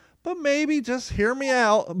 But maybe just hear me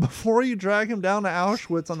out before you drag him down to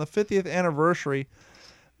Auschwitz on the 50th anniversary.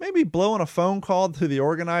 Maybe blowing a phone call to the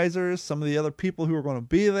organizers, some of the other people who are going to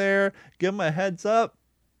be there, give them a heads up.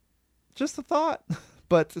 Just a thought.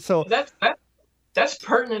 But so that's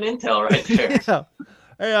pertinent intel right there.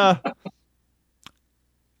 Yeah. Hey,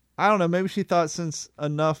 I don't know. Maybe she thought since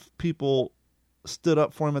enough people stood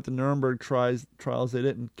up for him at the Nuremberg trials, they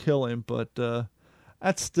didn't kill him. But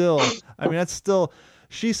that's still.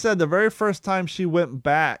 She said the very first time she went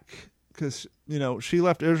back, because she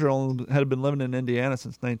left Israel and had been living in Indiana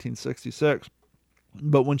since 1966.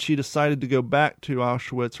 But when she decided to go back to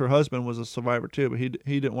Auschwitz, her husband was a survivor too, but he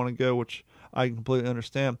didn't want to go, which I completely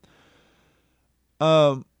understand.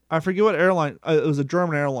 I forget what airline. It was a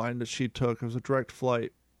German airline that she took. It was a direct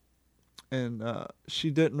flight. And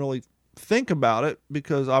she didn't really think about it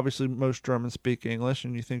because obviously most Germans speak English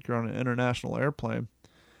and you think you're on an international airplane.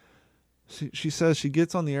 She says she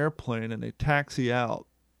gets on the airplane and they taxi out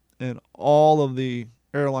and all of the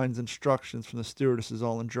airline's instructions from the stewardess is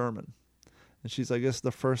all in German. And she's like, this is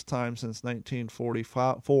the first time since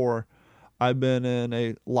 1944 I've been in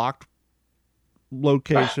a locked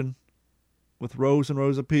location with rows and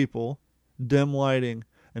rows of people, dim lighting,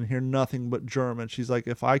 and hear nothing but German. She's like,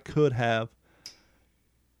 if that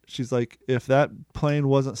plane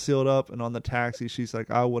wasn't sealed up and on the taxi, she's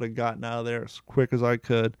like, I would have gotten out of there as quick as I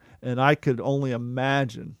could. And I could only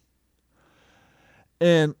imagine.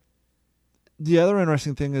 And the other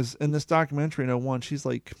interesting thing is in this documentary, she's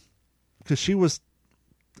like, because she was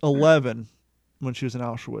 11 when she was in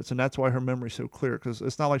Auschwitz, and that's why her memory's so clear, because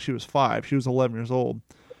it's not like she was 5. She was 11 years old.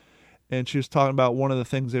 And she was talking about one of the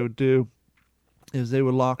things they would do is they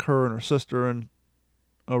would lock her and her sister in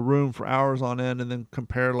a room for hours on end and then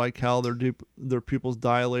compare like how their pupils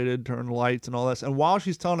dilated, turn the lights and all that. And while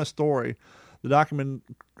she's telling a story, the document,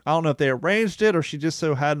 I don't know if they arranged it or she just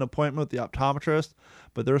so had an appointment with the optometrist,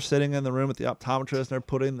 but they're sitting in the room with the optometrist and they're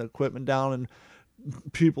putting the equipment down and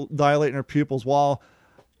dilating her pupils while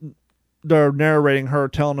they're narrating her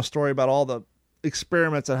telling a story about all the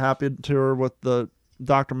experiments that happened to her with the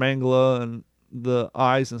Dr. Mengele and the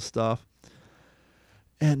eyes and stuff.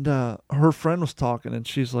 And her friend was talking, and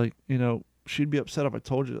she's like, she'd be upset if I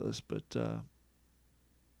told you this, but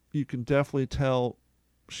you can definitely tell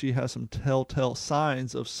she has some telltale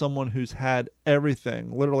signs of someone who's had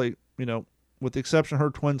everything. Literally, with the exception of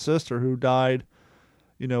her twin sister who died,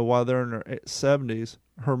 while they're in their 70s.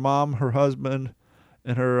 Her mom, her husband,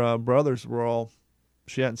 and her brothers were all,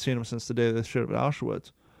 she hadn't seen them since the day they showed up at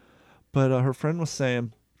Auschwitz. But her friend was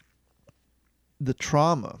saying the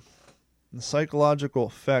trauma, the psychological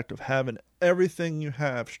effect of having everything you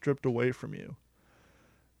have stripped away from you,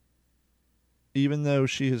 even though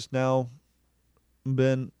she has now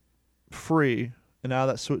been free and out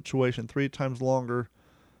of that situation 3 times longer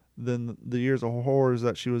than the years of horrors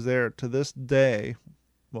that she was there, to this day,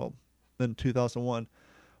 well, in 2001,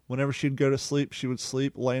 whenever she'd go to sleep, she would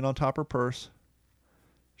sleep laying on top of her purse.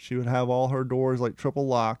 She would have all her doors like triple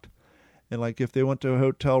locked. And like if they went to a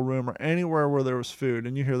hotel room or anywhere where there was food,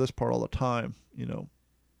 and you hear this part all the time,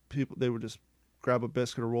 people, they would just grab a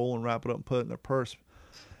biscuit or roll and wrap it up and put it in their purse.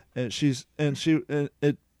 And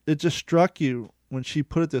it just struck you when she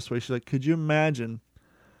put it this way. She's like, could you imagine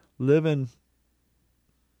living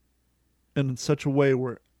in such a way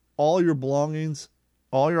where all your belongings,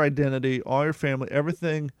 all your identity, all your family,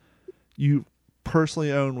 everything you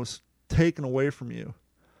personally own was taken away from you,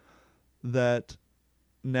 that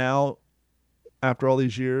now, after all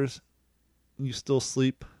these years, you still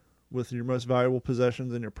sleep with your most valuable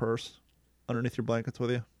possessions in your purse underneath your blankets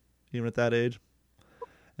with you, even at that age.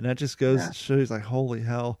 And that just goes to show you, like, holy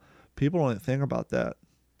hell, people don't even think about that.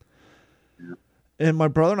 Yeah. And my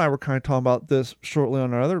brother and I were kind of talking about this shortly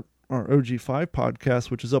on our OG5 podcast,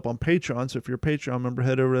 which is up on Patreon. So if you're a Patreon member,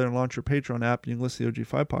 head over there and launch your Patreon app and you can listen to the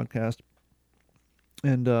OG5 podcast.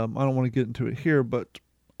 And I don't want to get into it here, but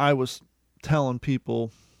I was telling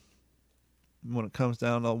people when it comes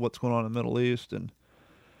down to what's going on in the Middle East, and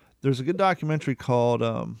there's a good documentary called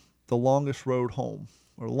The Longest Road Home,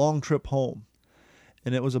 or Long Trip Home,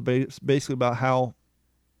 and it was basically about how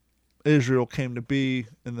Israel came to be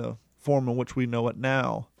in the form in which we know it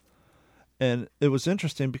now. And it was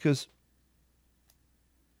interesting because,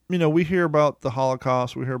 we hear about the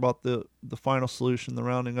Holocaust, we hear about the final solution, the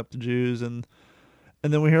rounding up the Jews, and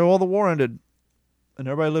then we hear, the war ended and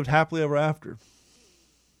everybody lived happily ever after.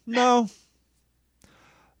 No.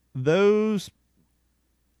 Those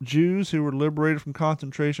Jews who were liberated from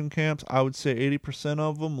concentration camps, I would say 80%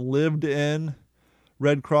 of them lived in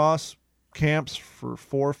Red Cross camps for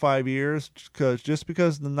 4 or 5 years, just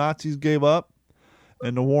because the Nazis gave up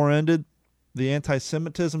and the war ended. The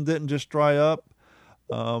anti-Semitism didn't just dry up.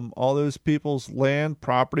 All those people's land,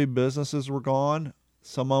 property, businesses were gone.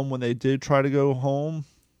 Some of them, when they did try to go home,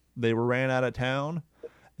 they were ran out of town.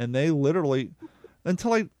 And they literally,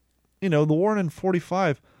 until the war in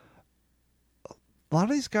 45, a lot of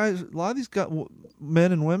these guys,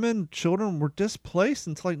 men and women, children were displaced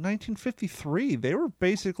until 1953. They were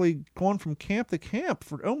basically going from camp to camp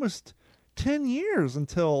for almost 10 years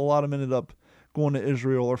until a lot of them ended up going to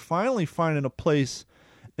Israel or finally finding a place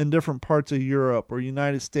in different parts of Europe or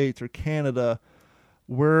United States or Canada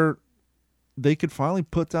where they could finally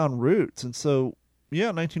put down roots. And so,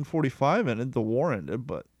 1945 ended, the war ended,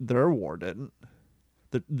 but their war didn't.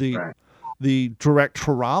 The direct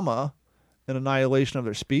trauma and annihilation of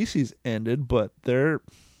their species ended, but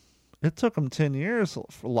it took them 10 years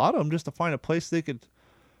for a lot of them just to find a place they could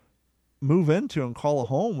move into and call a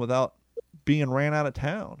home without being ran out of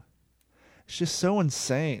town. It's just so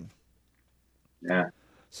insane. Yeah.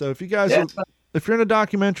 So if you guys, if you're into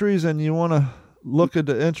documentaries and you want to look at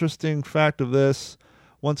the interesting fact of this,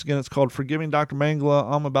 once again, it's called Forgiving Dr.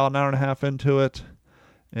 Mengele. I'm about an hour and a half into it,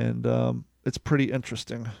 and it's pretty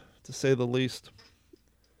interesting, to say the least.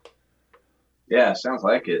 Yeah, sounds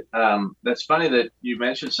like it. That's funny that you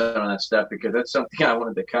mentioned some of that stuff, because that's something I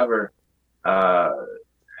wanted to cover.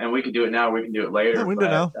 And we can do it now, or we can do it later. Yeah, we can do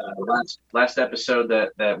it now. Last episode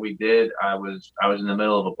that we did, I was in the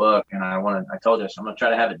middle of a book, and I told you, so I'm going to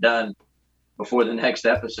try to have it done before the next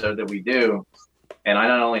episode that we do. And I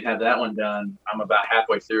not only have that one done, I'm about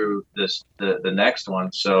halfway through the next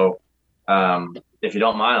one. So if you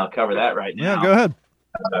don't mind, I'll cover that right now. Yeah, go ahead.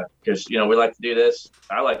 Because we like to do this.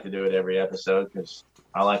 I like to do it every episode because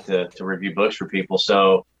I like to review books for people.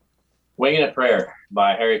 So, Winging a Prayer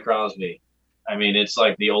by Harry Crosby. I mean, it's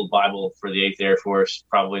like the old Bible for the 8th Air Force.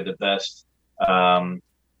 Probably the best, at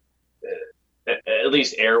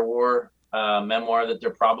least Air War memoir that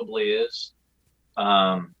there probably is.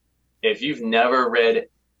 If you've never read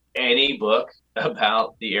any book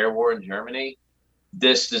about the air war in Germany,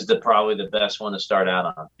 this is probably the best one to start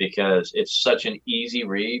out on, because it's such an easy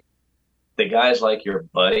read. The guy's like your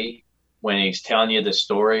buddy when he's telling you the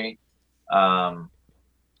story.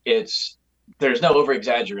 There's no over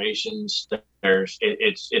exaggerations.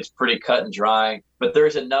 It's pretty cut and dry, but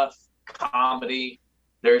there's enough comedy.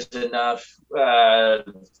 There's enough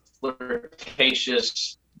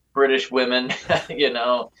flirtatious British women.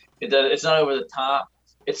 It's not over the top.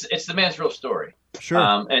 It's the man's real story. Sure.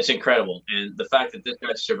 And it's incredible. And the fact that this guy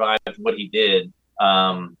survived what he did,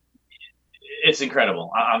 it's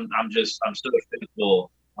incredible. I'm so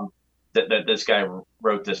thankful that this guy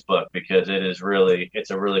wrote this book, because it's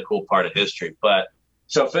a really cool part of history. But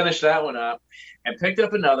so finished that one up and picked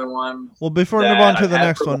up another one. Well, before we move on to the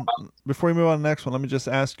next one, let me just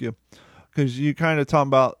ask you, because you kind of talking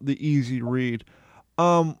about the easy read.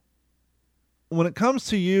 When it comes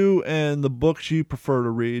to you and the books you prefer to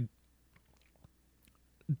read,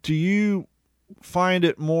 do you find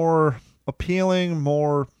it more appealing,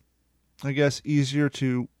 more, I guess, easier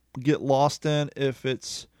to get lost in if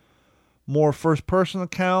it's more first-person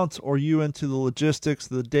accounts, or you into the logistics,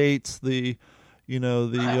 the dates, the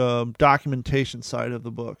documentation side of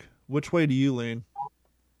the book? Which way do you lean?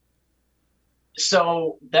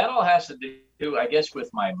 So that all has to do, I guess, with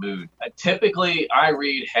my mood. Typically, I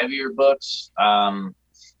read heavier books.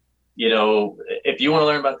 If you want to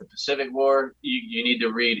learn about the Pacific War, you need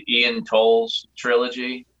to read Ian Toll's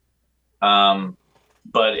trilogy.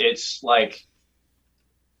 But it's like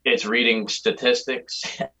it's reading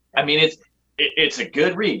statistics. I mean, it's a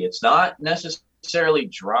good read. It's not necessarily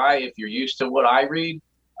dry if you're used to what I read.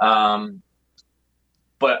 But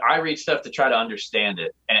I read stuff to try to understand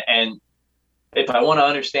it. And if I want to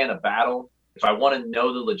understand a battle, if I want to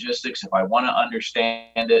know the logistics, if I want to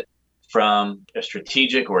understand it from a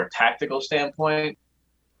strategic or a tactical standpoint,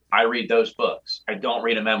 I read those books. I don't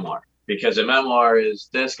read a memoir, because a memoir is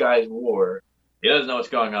this guy's war. He doesn't know what's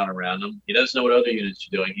going on around him. He doesn't know what other units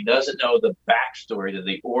are doing. He doesn't know the backstory to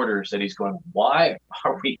the orders that he's going, why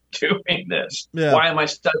are we doing this? Yeah. Why am I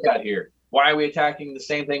stuck out here? Why are we attacking the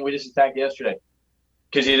same thing we just attacked yesterday?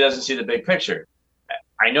 Because he doesn't see the big picture.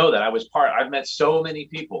 I know that. I've met so many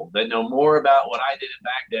people that know more about what I did in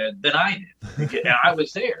Baghdad than I did. And I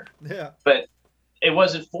was there. Yeah. But it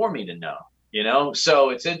wasn't for me to know,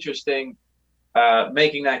 So it's interesting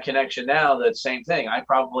making that connection now. That same thing. I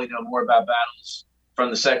probably know more about battles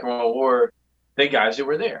from the Second World War than guys who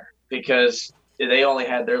were there, because they only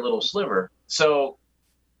had their little sliver. So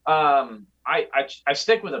I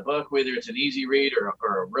stick with a book, whether it's an easy read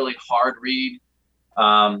or a really hard read.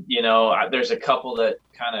 There's a couple that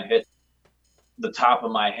kind of hit the top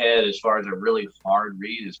of my head as far as a really hard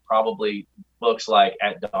read is probably books like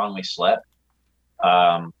At Dawn We Slept.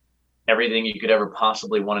 Everything you could ever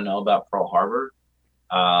possibly want to know about Pearl Harbor.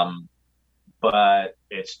 But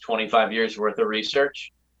it's 25 years worth of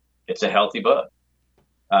research. It's a healthy book.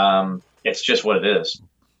 It's just what it is.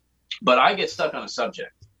 But I get stuck on a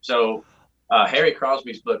subject. So Harry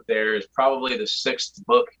Crosby's book there is probably the 6th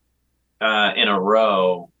book in a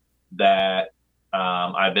row that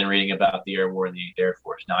I've been reading about the Air War and the 8th Air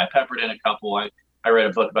Force. Now, I peppered in a couple. I read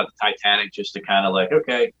a book about the Titanic just to kind of like,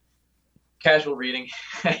 okay, casual reading.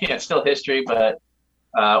 Yeah, it's still history, but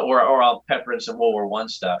or I'll pepper in some World War I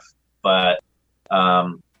stuff. But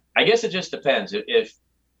I guess it just depends. If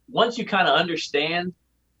once you kind of understand,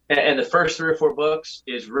 and the first 3 or 4 books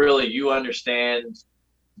is really you understand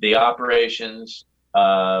the operations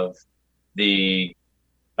of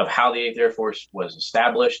how the 8th Air Force was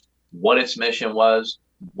established, what its mission was,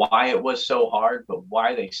 why it was so hard, but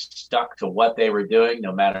why they stuck to what they were doing,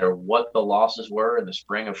 no matter what the losses were in the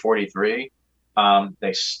spring of 43.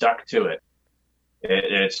 They stuck to it.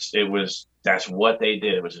 That's what they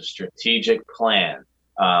did. It was a strategic plan.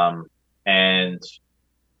 And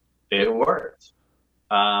it worked.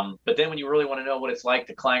 But then when you really want to know what it's like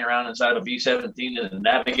to climb around inside of a B-17 in a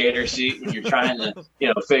navigator seat, when you're trying to,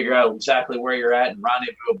 figure out exactly where you're at and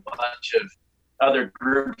rendezvous a bunch of other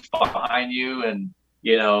groups behind you, and,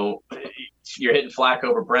 you're hitting flak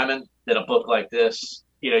over Bremen, then a book like this,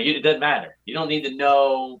 it doesn't matter. You don't need to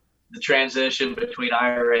know the transition between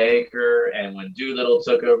Ira Aker and when Doolittle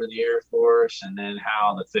took over the Air Force, and then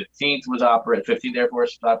how the 15th Air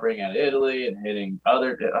Force was operating out of Italy and hitting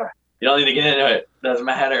other. You don't need to get into it. Doesn't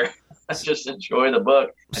matter. Let's just enjoy the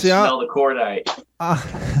book and smell the cordite.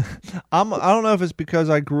 I don't know if it's because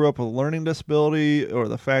I grew up with a learning disability or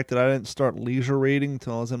the fact that I didn't start leisure reading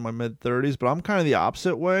until I was in my mid-30s, but I'm kind of the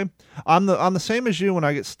opposite way. I'm the same as you when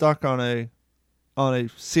I get stuck on a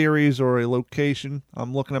series or a location.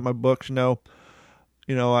 I'm looking at my books, I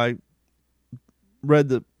read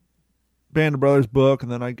the Band of Brothers book,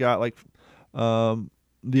 and then I got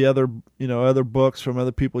the other books from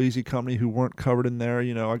other people, Easy Company, who weren't covered in there.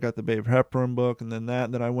 I got the Babe Hepburn book, and then that,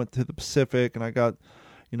 and then I went to the Pacific, and I got,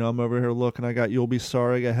 I'm over here looking, I got You'll Be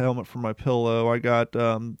Sorry, I got Helmet for My Pillow, I got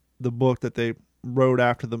the book that they wrote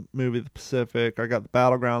after the movie The Pacific, I got the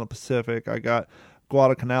Battleground of the Pacific, I got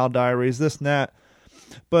Guadalcanal Diaries, this and that.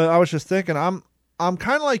 But I was just thinking, I'm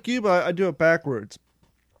kind of like you, but I do it backwards.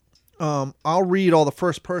 I'll read all the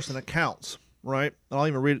first person accounts, right? I'll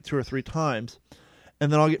even read it 2 or 3 times.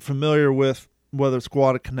 And then I'll get familiar with whether it's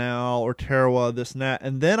Guadalcanal or Tarawa, this and that.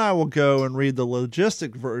 And then I will go and read the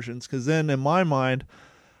logistic versions, because then in my mind,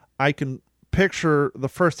 I can picture the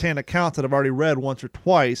first-hand accounts that I've already read once or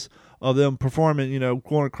twice of them performing,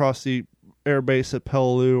 going across the air base at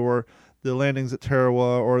Peleliu, or the landings at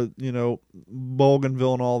Tarawa, or,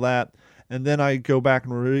 Bougainville and all that. And then I go back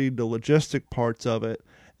and read the logistic parts of it,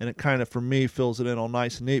 and it kind of, for me, fills it in all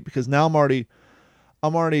nice and neat, because now I'm already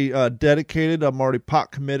dedicated. I'm already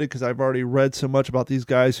pot committed, because I've already read so much about these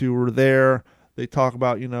guys who were there. They talk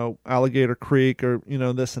about, Alligator Creek, or,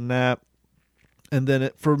 this and that. And then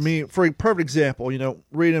for a perfect example,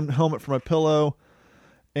 reading Helmet for My Pillow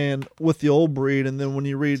and With the Old Breed. And then when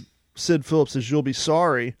you read Sid Phillips' You'll Be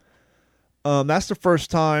Sorry, that's the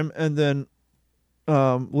first time. And then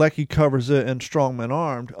Leckie covers it in Strong Men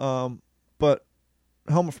Armed. But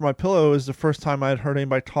Helmet for My Pillow is the first time I'd heard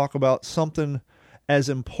anybody talk about something as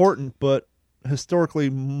important but historically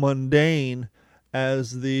mundane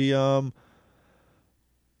as the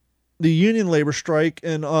union labor strike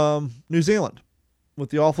in New Zealand with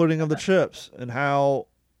the offloading of the chips, and how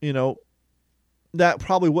that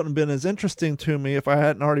probably wouldn't have been as interesting to me if I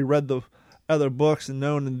hadn't already read the other books and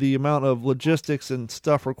known the amount of logistics and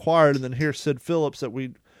stuff required. And then here's Sid Phillips that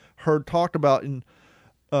we heard talked about in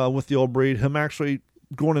With the Old Breed, him actually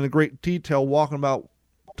going into great detail,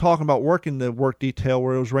 talking about working the work detail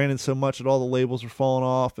where it was raining so much that all the labels were falling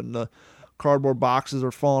off and the cardboard boxes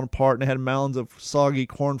are falling apart, and they had mounds of soggy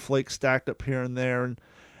cornflakes stacked up here and there.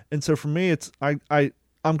 And so for me, it's I'm kind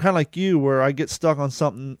of like you, where I get stuck on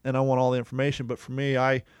something and I want all the information. But for me,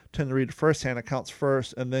 I tend to read the first-hand accounts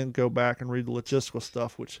first and then go back and read the logistical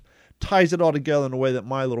stuff, which ties it all together in a way that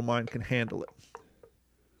my little mind can handle it.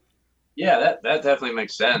 Yeah, that definitely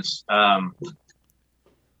makes sense.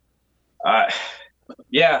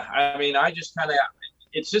 Yeah, I mean, I just kind of,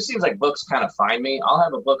 it just seems like books kind of find me. I'll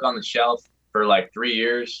have a book on the shelf for like 3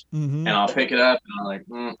 years, and I'll pick it up, and I'm like,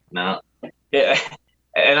 no. Yeah.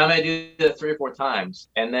 And I may do that 3 or 4 times.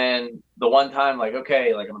 And then the one time, like,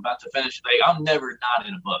 okay, like I'm about to finish, like I'm never not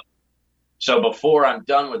in a book. So before I'm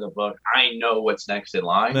done with a book, I know what's next in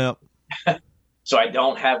line. Yep. So I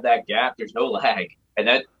don't have that gap. There's no lag. And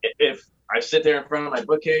that if I sit there in front of my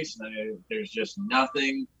bookcase and there's just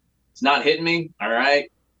nothing, it's not hitting me. All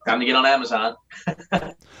right, time to get on Amazon.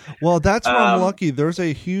 Well, that's where I'm lucky. There's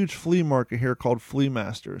a huge flea market here called Flea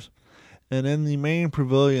Masters. And in the main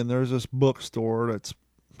pavilion, there's this bookstore that's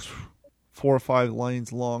 4 or 5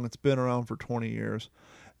 lanes long. It's been around for 20 years.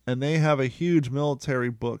 And they have a huge military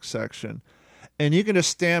book section. And you can just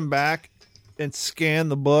stand back and scan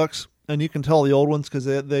the books. And you can tell the old ones because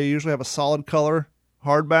they usually have a solid color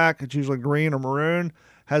hardback. It's usually green or maroon.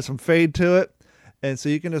 Has some fade to it. And so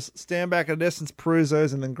you can just stand back at a distance, peruse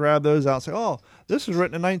those, and then grab those out and say, oh, this was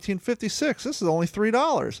written in 1956. This is only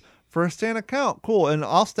 $3 for a stand account. Cool. And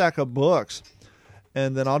I'll stack up books.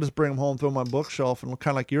 And then I'll just bring them home, throw them on my bookshelf. And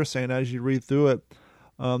kind of like you're saying, as you read through it,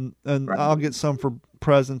 and right. I'll get some for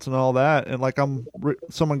presents and all that. And like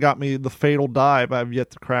someone got me The Fatal Dive I've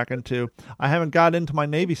yet to crack into. I haven't got into my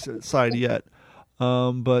Navy side yet.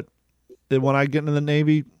 But when I get into the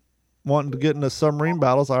Navy, wanting to get into submarine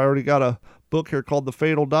battles, I already got a book here called The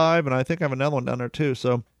Fatal Dive, and I think I have another one down there too.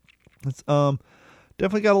 So it's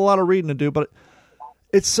definitely got a lot of reading to do, but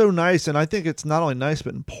it's so nice. And I think it's not only nice,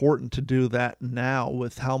 but important to do that now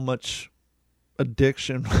with how much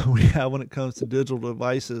addiction we have when it comes to digital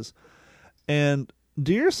devices. And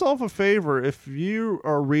do yourself a favor, if you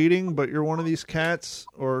are reading, but you're one of these cats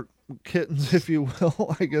or kittens, if you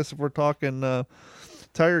will, I guess if we're talking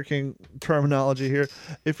Tiger King terminology here,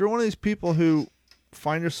 if you're one of these people who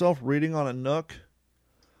find yourself reading on a Nook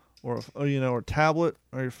or a tablet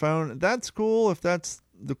or your phone, that's cool if that's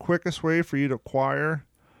the quickest way for you to acquire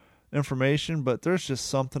information. But there's just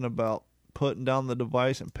something about putting down the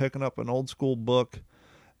device and picking up an old school book.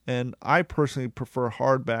 And I personally prefer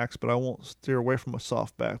hardbacks, but I won't steer away from a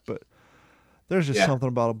softback. But there's just something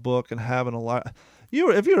about a book and having a lot.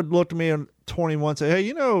 If you had looked at me in 21 and say,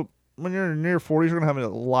 hey, when you're in your 40s, you're going to have a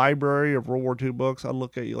library of World War II books, I'd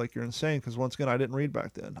look at you like you're insane because, once again, I didn't read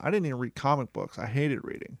back then. I didn't even read comic books. I hated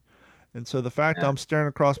reading. And so the fact that I'm staring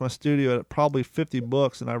across my studio at probably 50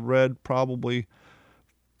 books and I've read probably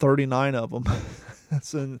 39 of them.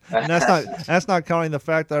 and that's not counting the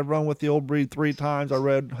fact that I've run with the Old Breed 3 times. I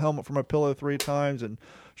read Helmet for My Pillow 3 times, and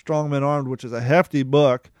Strong Men Armed, which is a hefty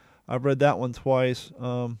book. I've read that one twice.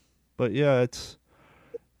 But yeah, it's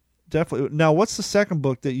definitely. Now, what's the second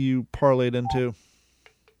book that you parlayed into?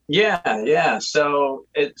 Yeah. So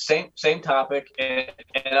it's same topic, and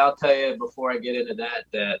I'll tell you before I get into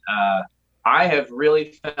that I have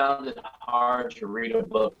really found it hard to read a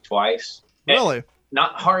book twice. Really?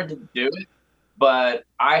 Not hard to do it, but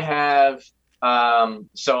I have.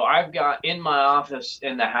 So I've got in my office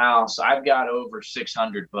in the house, I've got over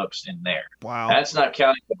 600 books in there. Wow. That's not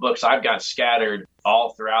counting the books I've got scattered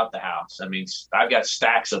all throughout the house. I mean, I've got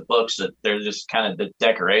stacks of books that they're just kind of the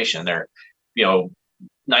decoration. They're,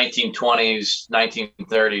 1920s,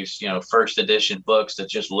 1930s, first edition books that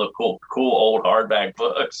just look cool old hardback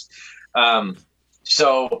books.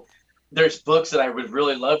 So there's books that I would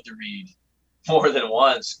really love to read more than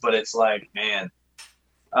once, but it's like, man,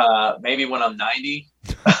 maybe when I'm 90,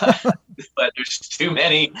 but there's too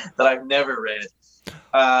many that I've never read.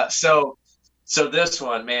 So this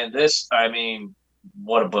one, man,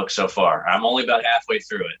 what a book so far. I'm only about halfway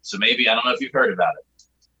through it. So maybe, I don't know if you've heard about it.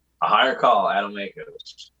 A Higher Call, Adam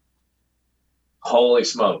Makos. Holy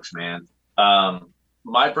smokes, man.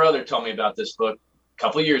 My brother told me about this book a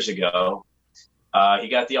couple of years ago. He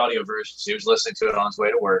got the audio version, so he was listening to it on his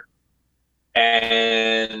way to work.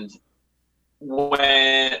 And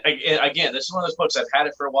again, this is one of those books, I've had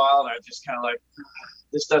it for a while, and I'm just kind of like,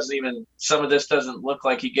 some of this doesn't look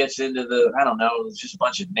like he gets into I don't know, it's just a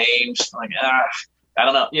bunch of names. Like, I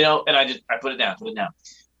don't know, and I put it down.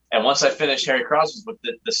 And once I finished Harry Crosby's book,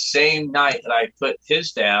 the same night that I put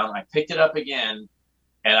his down, I picked it up again,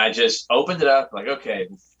 and I just opened it up, like, okay,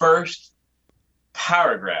 the first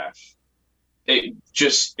paragraph, it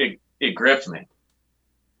gripped me,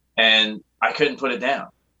 and I couldn't put it down.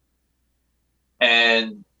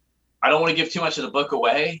 And I don't want to give too much of the book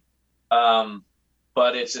away,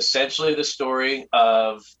 but it's essentially the story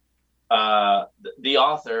of the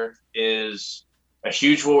author is a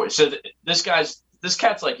huge war. So this cat's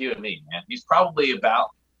like you and me, man. He's probably about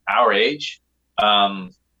our age.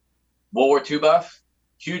 World War II buff,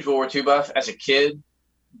 huge World War II buff. As a kid,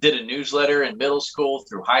 did a newsletter in middle school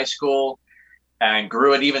through high school, and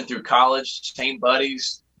grew it even through college. Same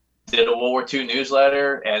buddies did a World War II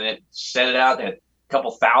newsletter, and it sent it out at a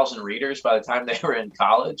couple thousand readers by the time they were in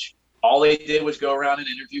college. all they did was go around and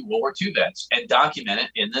interview World War II vets and document it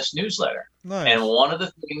in this newsletter. Nice. And one of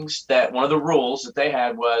the rules that they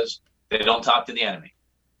had was they don't talk to the enemy.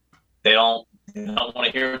 They don't want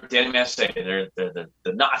to hear what the enemy has to say. They're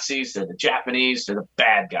the Nazis, they're the Japanese, they're the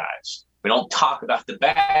bad guys. We don't talk about the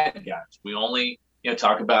bad guys. We only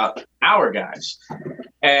talk about our guys.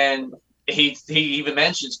 And he even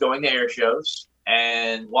mentions going to air shows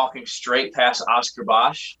and walking straight past Oscar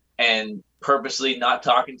Bosch and purposely not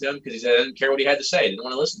talking to him because he said he didn't care what he had to say. He didn't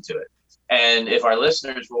want to listen to it. And if our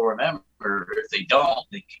listeners will remember, if they don't,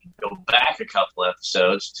 they can go back a couple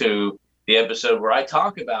episodes to the episode where I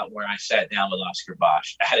talk about where I sat down with Oscar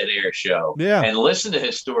Bosch at an air show and listen to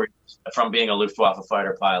his story from being a Luftwaffe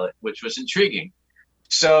fighter pilot, which was intriguing.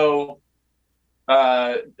 So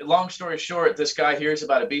long story short, this guy hears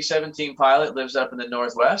about a B-17 pilot, lives up in the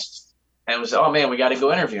Northwest, and was, oh man, we got to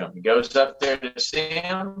go interview him. He goes up there to see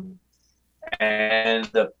him, and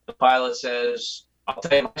the pilot says, I'll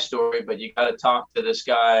tell you my story, but you got to talk to this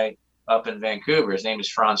guy up in Vancouver. His name is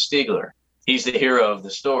Franz Stiegler. He's the hero of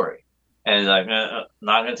the story. And like, I'm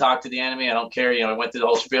not going to talk to the enemy. I don't care. I went through the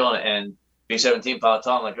whole spiel, and B-17 pilot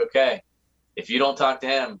told him, like, okay, if you don't talk to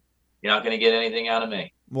him, you're not going to get anything out of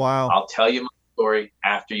me. Wow. I'll tell you my story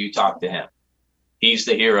after you talk to him. He's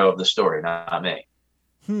the hero of the story, not me.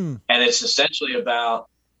 And it's essentially about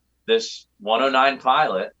this 109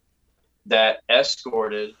 pilot that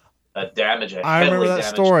escorted a I remember that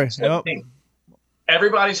story. Yep.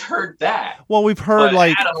 Everybody's heard that. Well, we've heard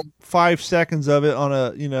 5 seconds of it on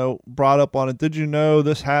a, brought up on it. Did you know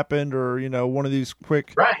this happened? Or, one of these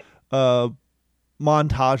quick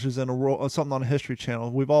montages in something on a History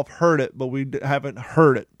Channel. We've all heard it, but we haven't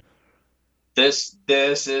heard it. This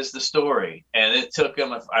is the story. And it took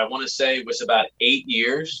him, I want to say it was about 8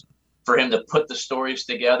 years for him to put the stories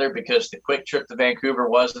together because the quick trip to Vancouver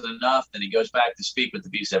wasn't enough. Then he goes back to speak with the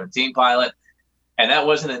B-17 pilot. And that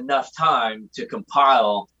wasn't enough time to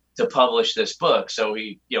compile to publish this book. So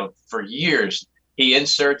he, for years, he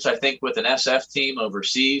inserts, I think, with an SF team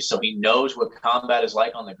overseas. So he knows what combat is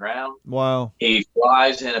like on the ground. Wow. He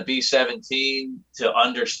flies in a B-17 to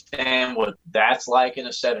understand what that's like in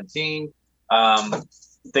a 17.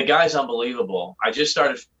 The guy's unbelievable. I just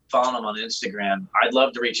started following him on Instagram. I'd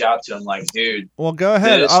love to reach out to him like, dude. Well, go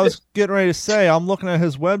ahead. I was getting ready to say, I'm looking at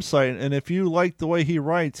his website, and if you like the way he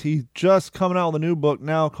writes, he's just coming out with a new book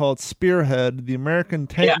now called Spearhead, The American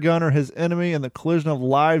Tank Gunner, His Enemy, and the Collision of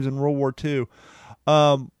Lives in World War II.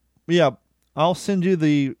 I'll send you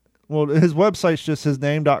his website's just his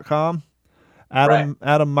name.com,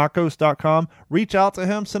 AdamMakos.com. Reach out to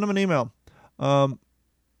him, send him an email.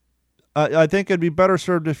 I think it'd be better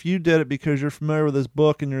served if you did it because you're familiar with his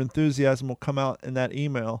book and your enthusiasm will come out in that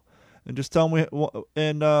email. And just tell me, you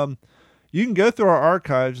can go through our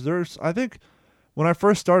archives. I think when I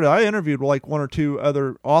first started, I interviewed like one or two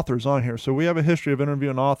other authors on here. So we have a history of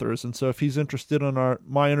interviewing authors. And so if he's interested in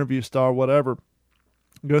my interview style, whatever,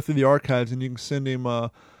 go through the archives and you can send him,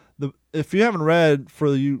 if you haven't read,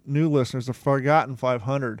 for you new listeners, The Forgotten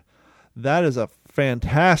 500, that is a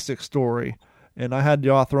fantastic story. And I had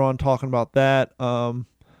the author on talking about that. And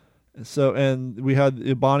we had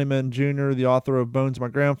Bonnyman Jr., the author of Bones of My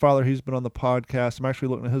Grandfather. He's been on the podcast. I'm actually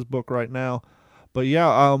looking at his book right now. But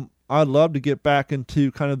yeah, I'd love to get back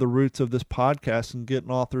into kind of the roots of this podcast and getting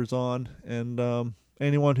authors on and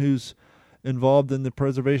anyone who's involved in the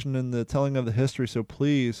preservation and the telling of the history. So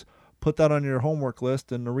please put that on your homework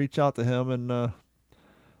list and reach out to him.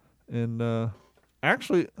 And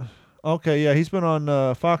actually... Okay, yeah, he's been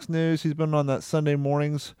on Fox News. He's been on that Sunday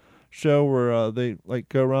mornings show where they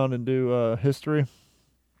go around and do history.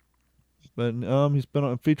 But he's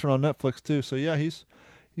been featured on Netflix too. So yeah, he's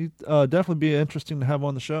definitely be interesting to have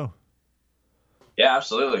on the show. Yeah,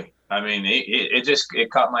 absolutely. I mean, it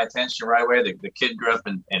caught my attention right away. The kid grew up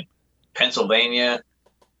in Pennsylvania.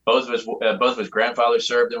 Both of his grandfathers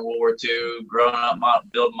served in World War II. Growing up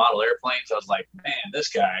building model airplanes, I was like, man, this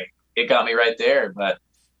guy, it got me right there. But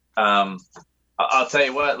I'll tell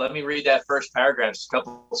you what, let me read that first paragraph, just a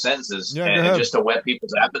couple of sentences, and just to whet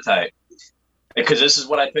people's appetite. Because this is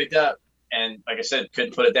what I picked up. And like I said,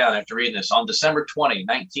 couldn't put it down after reading this. On December 20,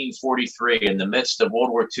 1943, in the midst of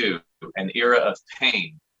World War II, an era of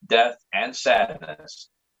pain, death, and sadness,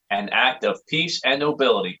 an act of peace and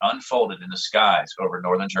nobility unfolded in the skies over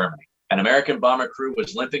northern Germany. An American bomber crew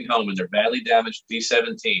was limping home in their badly damaged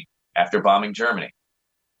B-17 after bombing Germany.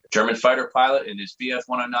 German fighter pilot and his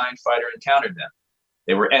Bf-109 fighter encountered them.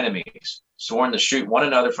 They were enemies, sworn to shoot one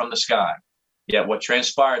another from the sky. Yet what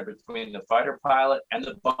transpired between the fighter pilot and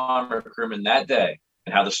the bomber crewman that day,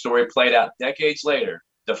 and how the story played out decades later,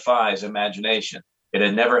 defies imagination. It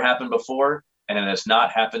had never happened before, and it has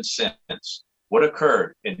not happened since. What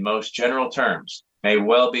occurred, in most general terms, may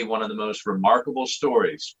well be one of the most remarkable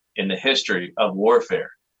stories in the history of warfare.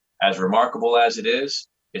 As remarkable as it is,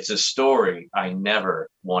 it's a story I never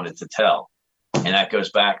wanted to tell. And that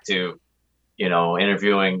goes back to,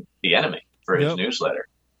 interviewing the enemy for his newsletter.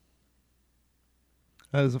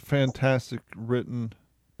 That is a fantastic written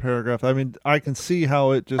paragraph. I mean, I can see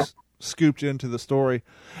how it just scooped you into the story.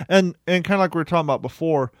 And kind of like we were talking about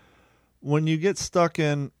before, when you get stuck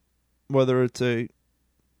in, whether it's a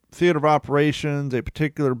theater of operations, a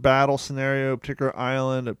particular battle scenario, a particular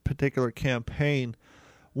island, a particular campaign,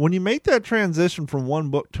 when you make that transition from one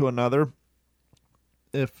book to another,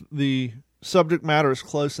 if the subject matter is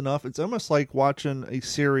close enough, it's almost like watching a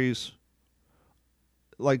series,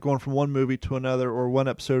 like going from one movie to another or one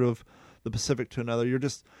episode of The Pacific to another. You're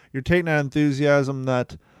taking that enthusiasm,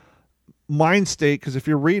 that mind state, because if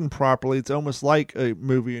you're reading properly, it's almost like a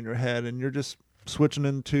movie in your head, and you're just switching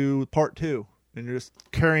into part 2, and you're just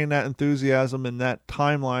carrying that enthusiasm and that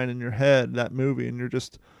timeline in your head, that movie, and you're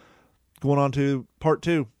just going on to part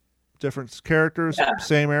 2. Different characters,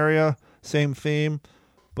 same area, same theme,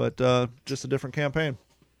 but just a different campaign.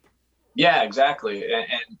 Yeah, exactly.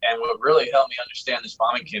 And what really helped me understand this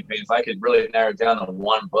bombing campaign, if I could really narrow it down to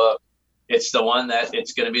one book, it's the one that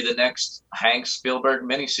it's going to be the next Hank Spielberg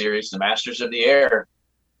miniseries, The Masters of the Air.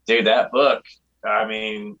 Dude, that book, I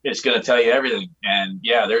mean, it's going to tell you everything. And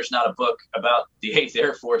yeah, there's not a book about the 8th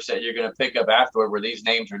Air Force that you're going to pick up afterward where these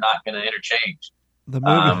names are not going to interchange. The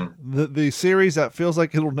movie, the series that feels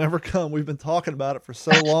like it'll never come. We've been talking about it for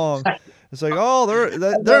so long. It's like, oh,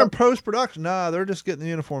 they're in post-production. Nah, they're just getting the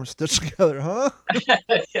uniforms stitched together, huh?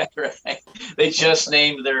 Yeah, right. They just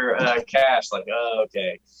named their cast. Like, oh,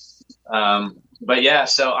 okay. But yeah,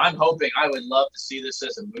 so I'm hoping. I would love to see this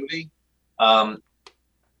as a movie.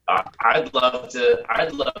 I'd love to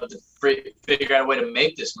figure out a way to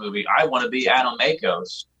make this movie. I want to be Adam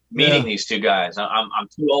Makos meeting these two guys. I'm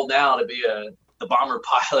too old now to be the bomber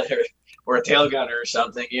pilot or a tail gunner or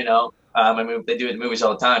something, I mean, they do it in movies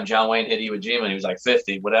all the time. John Wayne hit Iwo Jima when he was like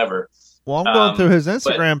 50, whatever. Well, I'm going through his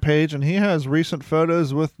Instagram page, and he has recent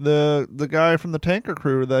photos with the guy from the tanker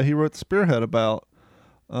crew that he wrote Spearhead about.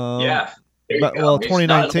 Yeah.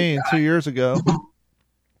 2019, 2 years ago.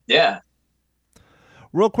 Yeah.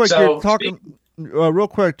 Real quick, you're talking. Real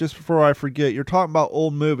quick, just before I forget, you're talking about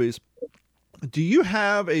old movies. Do you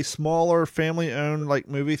have a smaller family-owned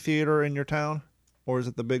movie theater in your town, or is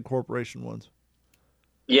it the big corporation ones?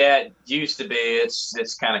 Yeah, it used to be.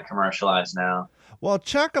 It's kind of commercialized now. Well,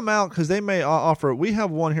 check them out because they may offer it. We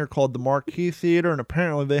have one here called the Marquee Theater, and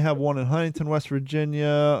apparently they have one in Huntington, West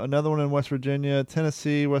Virginia, another one in West Virginia,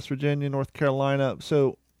 Tennessee, West Virginia, North Carolina,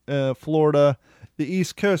 so Florida, the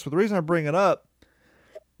East Coast. But the reason I bring it up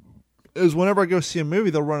is whenever I go see a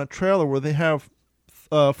movie, they'll run a trailer where they have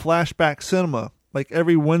flashback cinema, like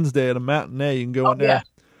every Wednesday at a matinee. You can go in there. Yeah.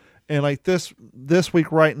 And this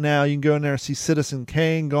week right now, you can go in there and see Citizen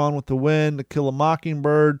Kane, Gone with the Wind, To Kill a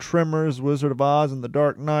Mockingbird, Tremors, Wizard of Oz, and The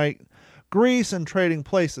Dark Knight, Grease, and Trading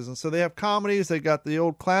Places. And so they have comedies. They got the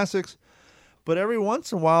old classics. But every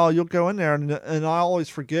once in a while, you'll go in there, and I always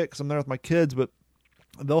forget because I'm there with my kids, but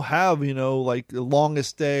they'll have, The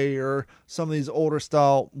Longest Day or some of these older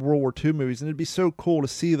style World War II movies. And it'd be so cool to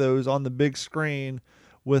see those on the big screen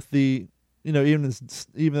with the...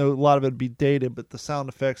 even though a lot of it would be dated, but the sound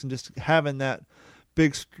effects and just having that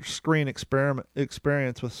big screen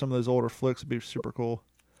experience with some of those older flicks would be super cool.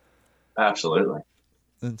 Absolutely.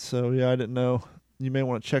 And so, I didn't know. You may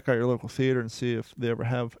want to check out your local theater and see if they ever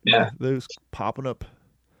have those popping up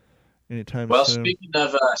anytime soon. Well,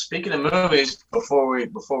 speaking of movies, before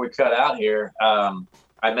we cut out here,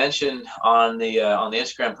 I mentioned on the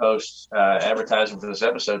Instagram post advertising for this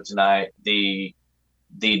episode tonight the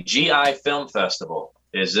GI Film Festival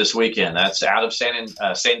is this weekend. That's out of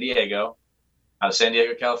San Diego,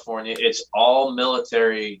 California. It's all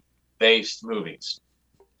military-based movies.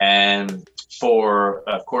 And for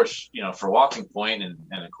Walking Point and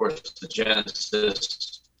of course the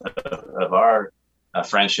genesis of our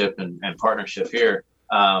friendship and partnership here,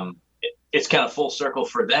 it's kind of full circle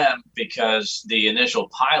for them because the initial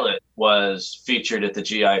pilot was featured at the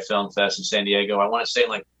GI Film Fest in San Diego. I want to say in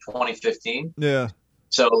 2015. Yeah.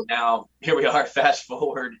 So now here we are, fast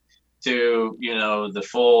forward to, the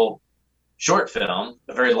full short film,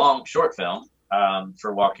 a very long short film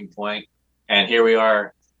for Walking Point. And here we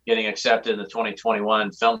are getting accepted in the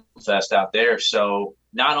 2021 Film Fest out there. So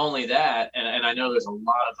not only that, and I know there's a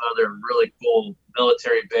lot of other really cool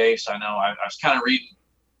military base. I know I was kind of reading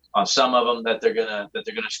on some of them that they're gonna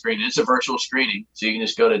screen. It's a virtual screening, so you can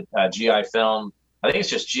just go to GI Film. I think it's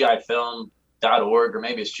just GIFilm.com GIFilmfestival.org, or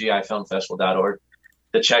maybe it's GIFilmfestival.org,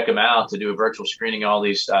 to check them out, to do a virtual screening of all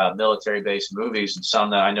these military-based movies, and some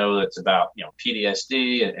that I know that's about,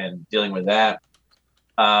 PTSD and dealing with that.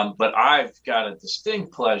 But I've got a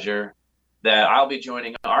distinct pleasure that I'll be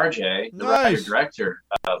joining RJ, the writer-director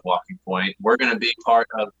of Walking Point. We're going to be part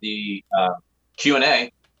of the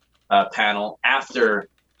Q&A panel after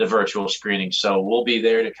the virtual screening. So we'll be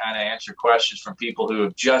there to kind of answer questions from people who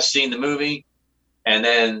have just seen the movie. And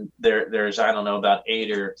then there's, I don't know, about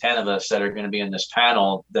 8 or 10 of us that are going to be in this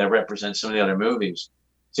panel that represent some of the other movies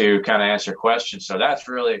to kind of answer questions. So that's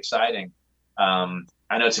really exciting.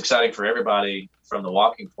 I know it's exciting for everybody from the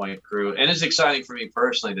Walking Point crew. And it's exciting for me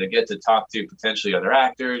personally to get to talk to potentially other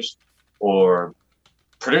actors or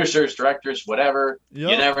producers, directors, whatever.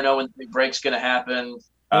 Yep. You never know when the big break's going to happen.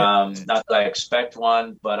 Not that I expect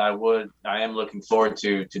one, but I am looking forward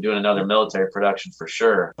to doing another military production for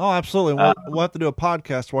sure. Oh, absolutely. We'll have to do a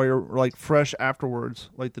podcast while you're like fresh afterwards,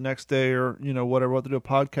 like the next day or, whatever. We'll have to do a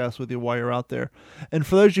podcast with you while you're out there. And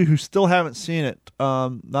for those of you who still haven't seen it,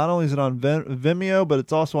 not only is it on Vimeo, but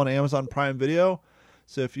it's also on Amazon Prime Video.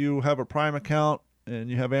 So if you have a Prime account and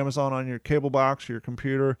you have Amazon on your cable box or your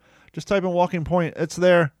computer, just type in Walking Point. It's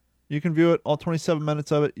there. You can view it, all 27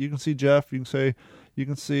 minutes of it. You can see Jeff. You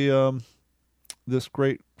can see this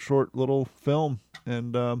great short little film,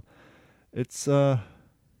 and it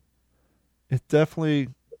definitely,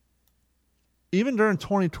 even during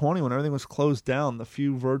 2020 when everything was closed down, the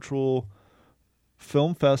few virtual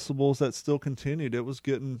film festivals that still continued, it was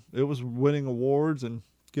winning awards and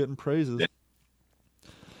getting praises.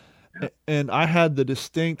 And I had the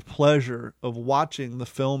distinct pleasure of watching the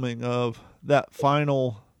filming of that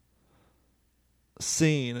final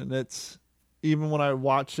scene, and it's, even when I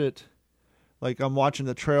watch it, like I'm watching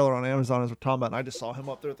the trailer on Amazon as we're talking about, and I just saw him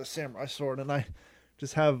up there with the samurai sword, and I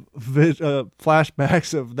just have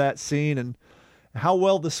flashbacks of that scene and how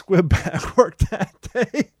well the squib bag worked that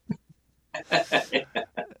day.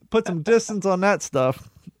 Put some distance on that stuff.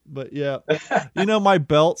 But yeah, my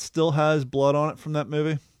belt still has blood on it from that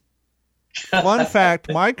movie. Fun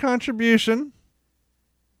fact, my contribution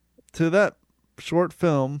to that short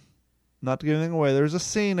film, not to give anything away, there's a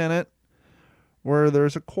scene in it where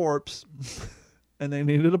there's a corpse and they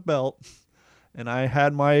needed a belt, and I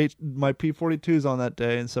had my P-42s on that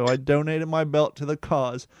day, and so I donated my belt to the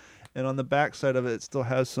cause, and on the back side of it, it still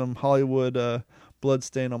has some Hollywood blood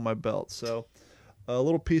stain on my belt. So a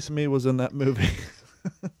little piece of me was in that movie.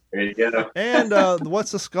 There you go. And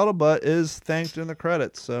What's the Scuttlebutt is thanked in the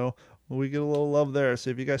credits, so we get a little love there. So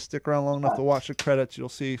if you guys stick around long enough to watch the credits, you'll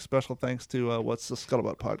see special thanks to What's the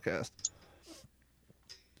Scuttlebutt podcast.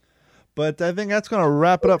 But I think that's going to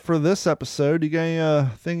wrap it up for this episode. You got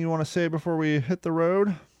anything you want to say before we hit the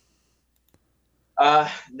road?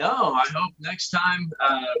 No, I hope next time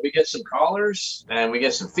we get some callers and we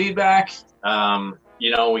get some feedback.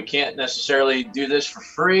 We can't necessarily do this for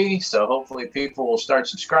free, so hopefully people will start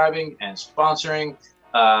subscribing and sponsoring.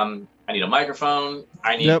 I need a microphone.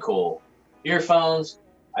 I need cool earphones.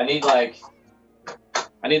 I need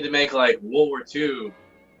to make like World War II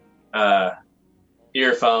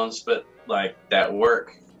earphones, but like that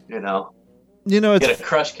work, It's get a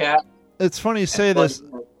crush cap. It's funny you say this.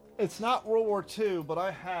 It's not World War II, but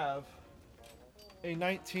I have a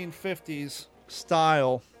 1950s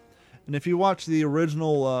style, and if you watch the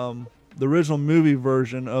original movie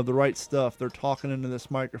version of The Right Stuff, they're talking into this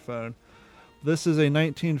microphone. This is a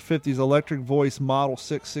 1950s Electric Voice Model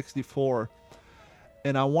 664,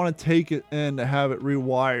 and I want to take it in to have it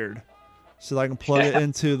rewired so that I can plug it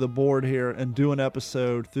into the board here and do an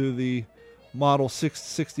episode through the Model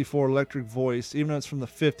 664 Electric Voice. Even though it's from the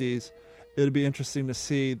 50s, it'd be interesting to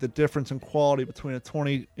see the difference in quality between a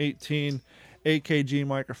 2018 AKG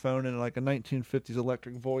microphone and like a 1950s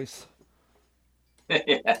Electric Voice.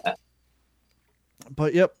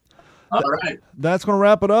 But yep. All right. That's going to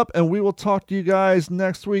wrap it up, and we will talk to you guys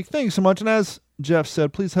next week. Thanks so much. And as Jeff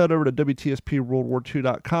said, please head over to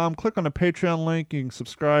WTSPWorldWar2.com. Click on the Patreon link. You can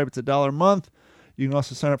subscribe. It's $1 a month. You can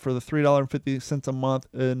also sign up for the $3.50 a month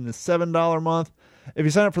and the $7 a month. If you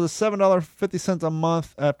sign up for the $7.50 a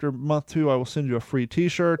month, after month 2, I will send you a free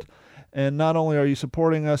t-shirt. And not only are you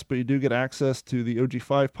supporting us, but you do get access to the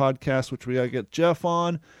OG5 podcast, which we got to get Jeff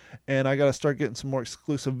on. And I got to start getting some more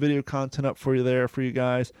exclusive video content up for you there for you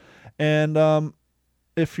guys. And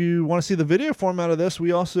if you want to see the video format of this,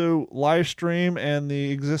 we also live stream, and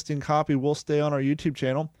the existing copy will stay on our YouTube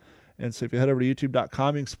channel. And so if you head over to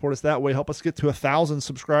youtube.com, you can support us that way. Help us get to 1,000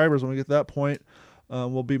 subscribers. When we get to that point,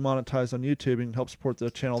 we'll be monetized on YouTube and help support the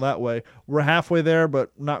channel that way. We're halfway there,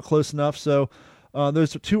 but not close enough. So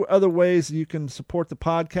there's 2 other ways you can support the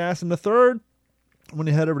podcast. And the third when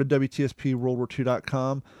you head over to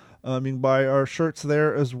WTSPWorldWar2.com, you can buy our shirts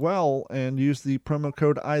there as well and use the promo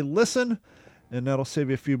code ILISTEN, and that'll save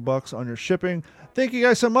you a few bucks on your shipping. Thank you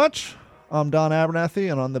guys so much. I'm Don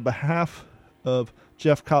Abernathy, and on the behalf of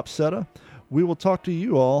Jeff Copsetta, we will talk to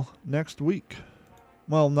you all next week.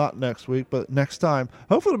 Well, not next week, but next time.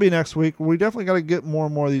 Hopefully it'll be next week. We definitely got to get more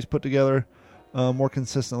and more of these put together more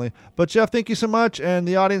consistently. But Jeff, thank you so much, and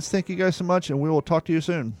the audience, thank you guys so much, and we will talk to you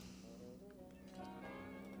soon.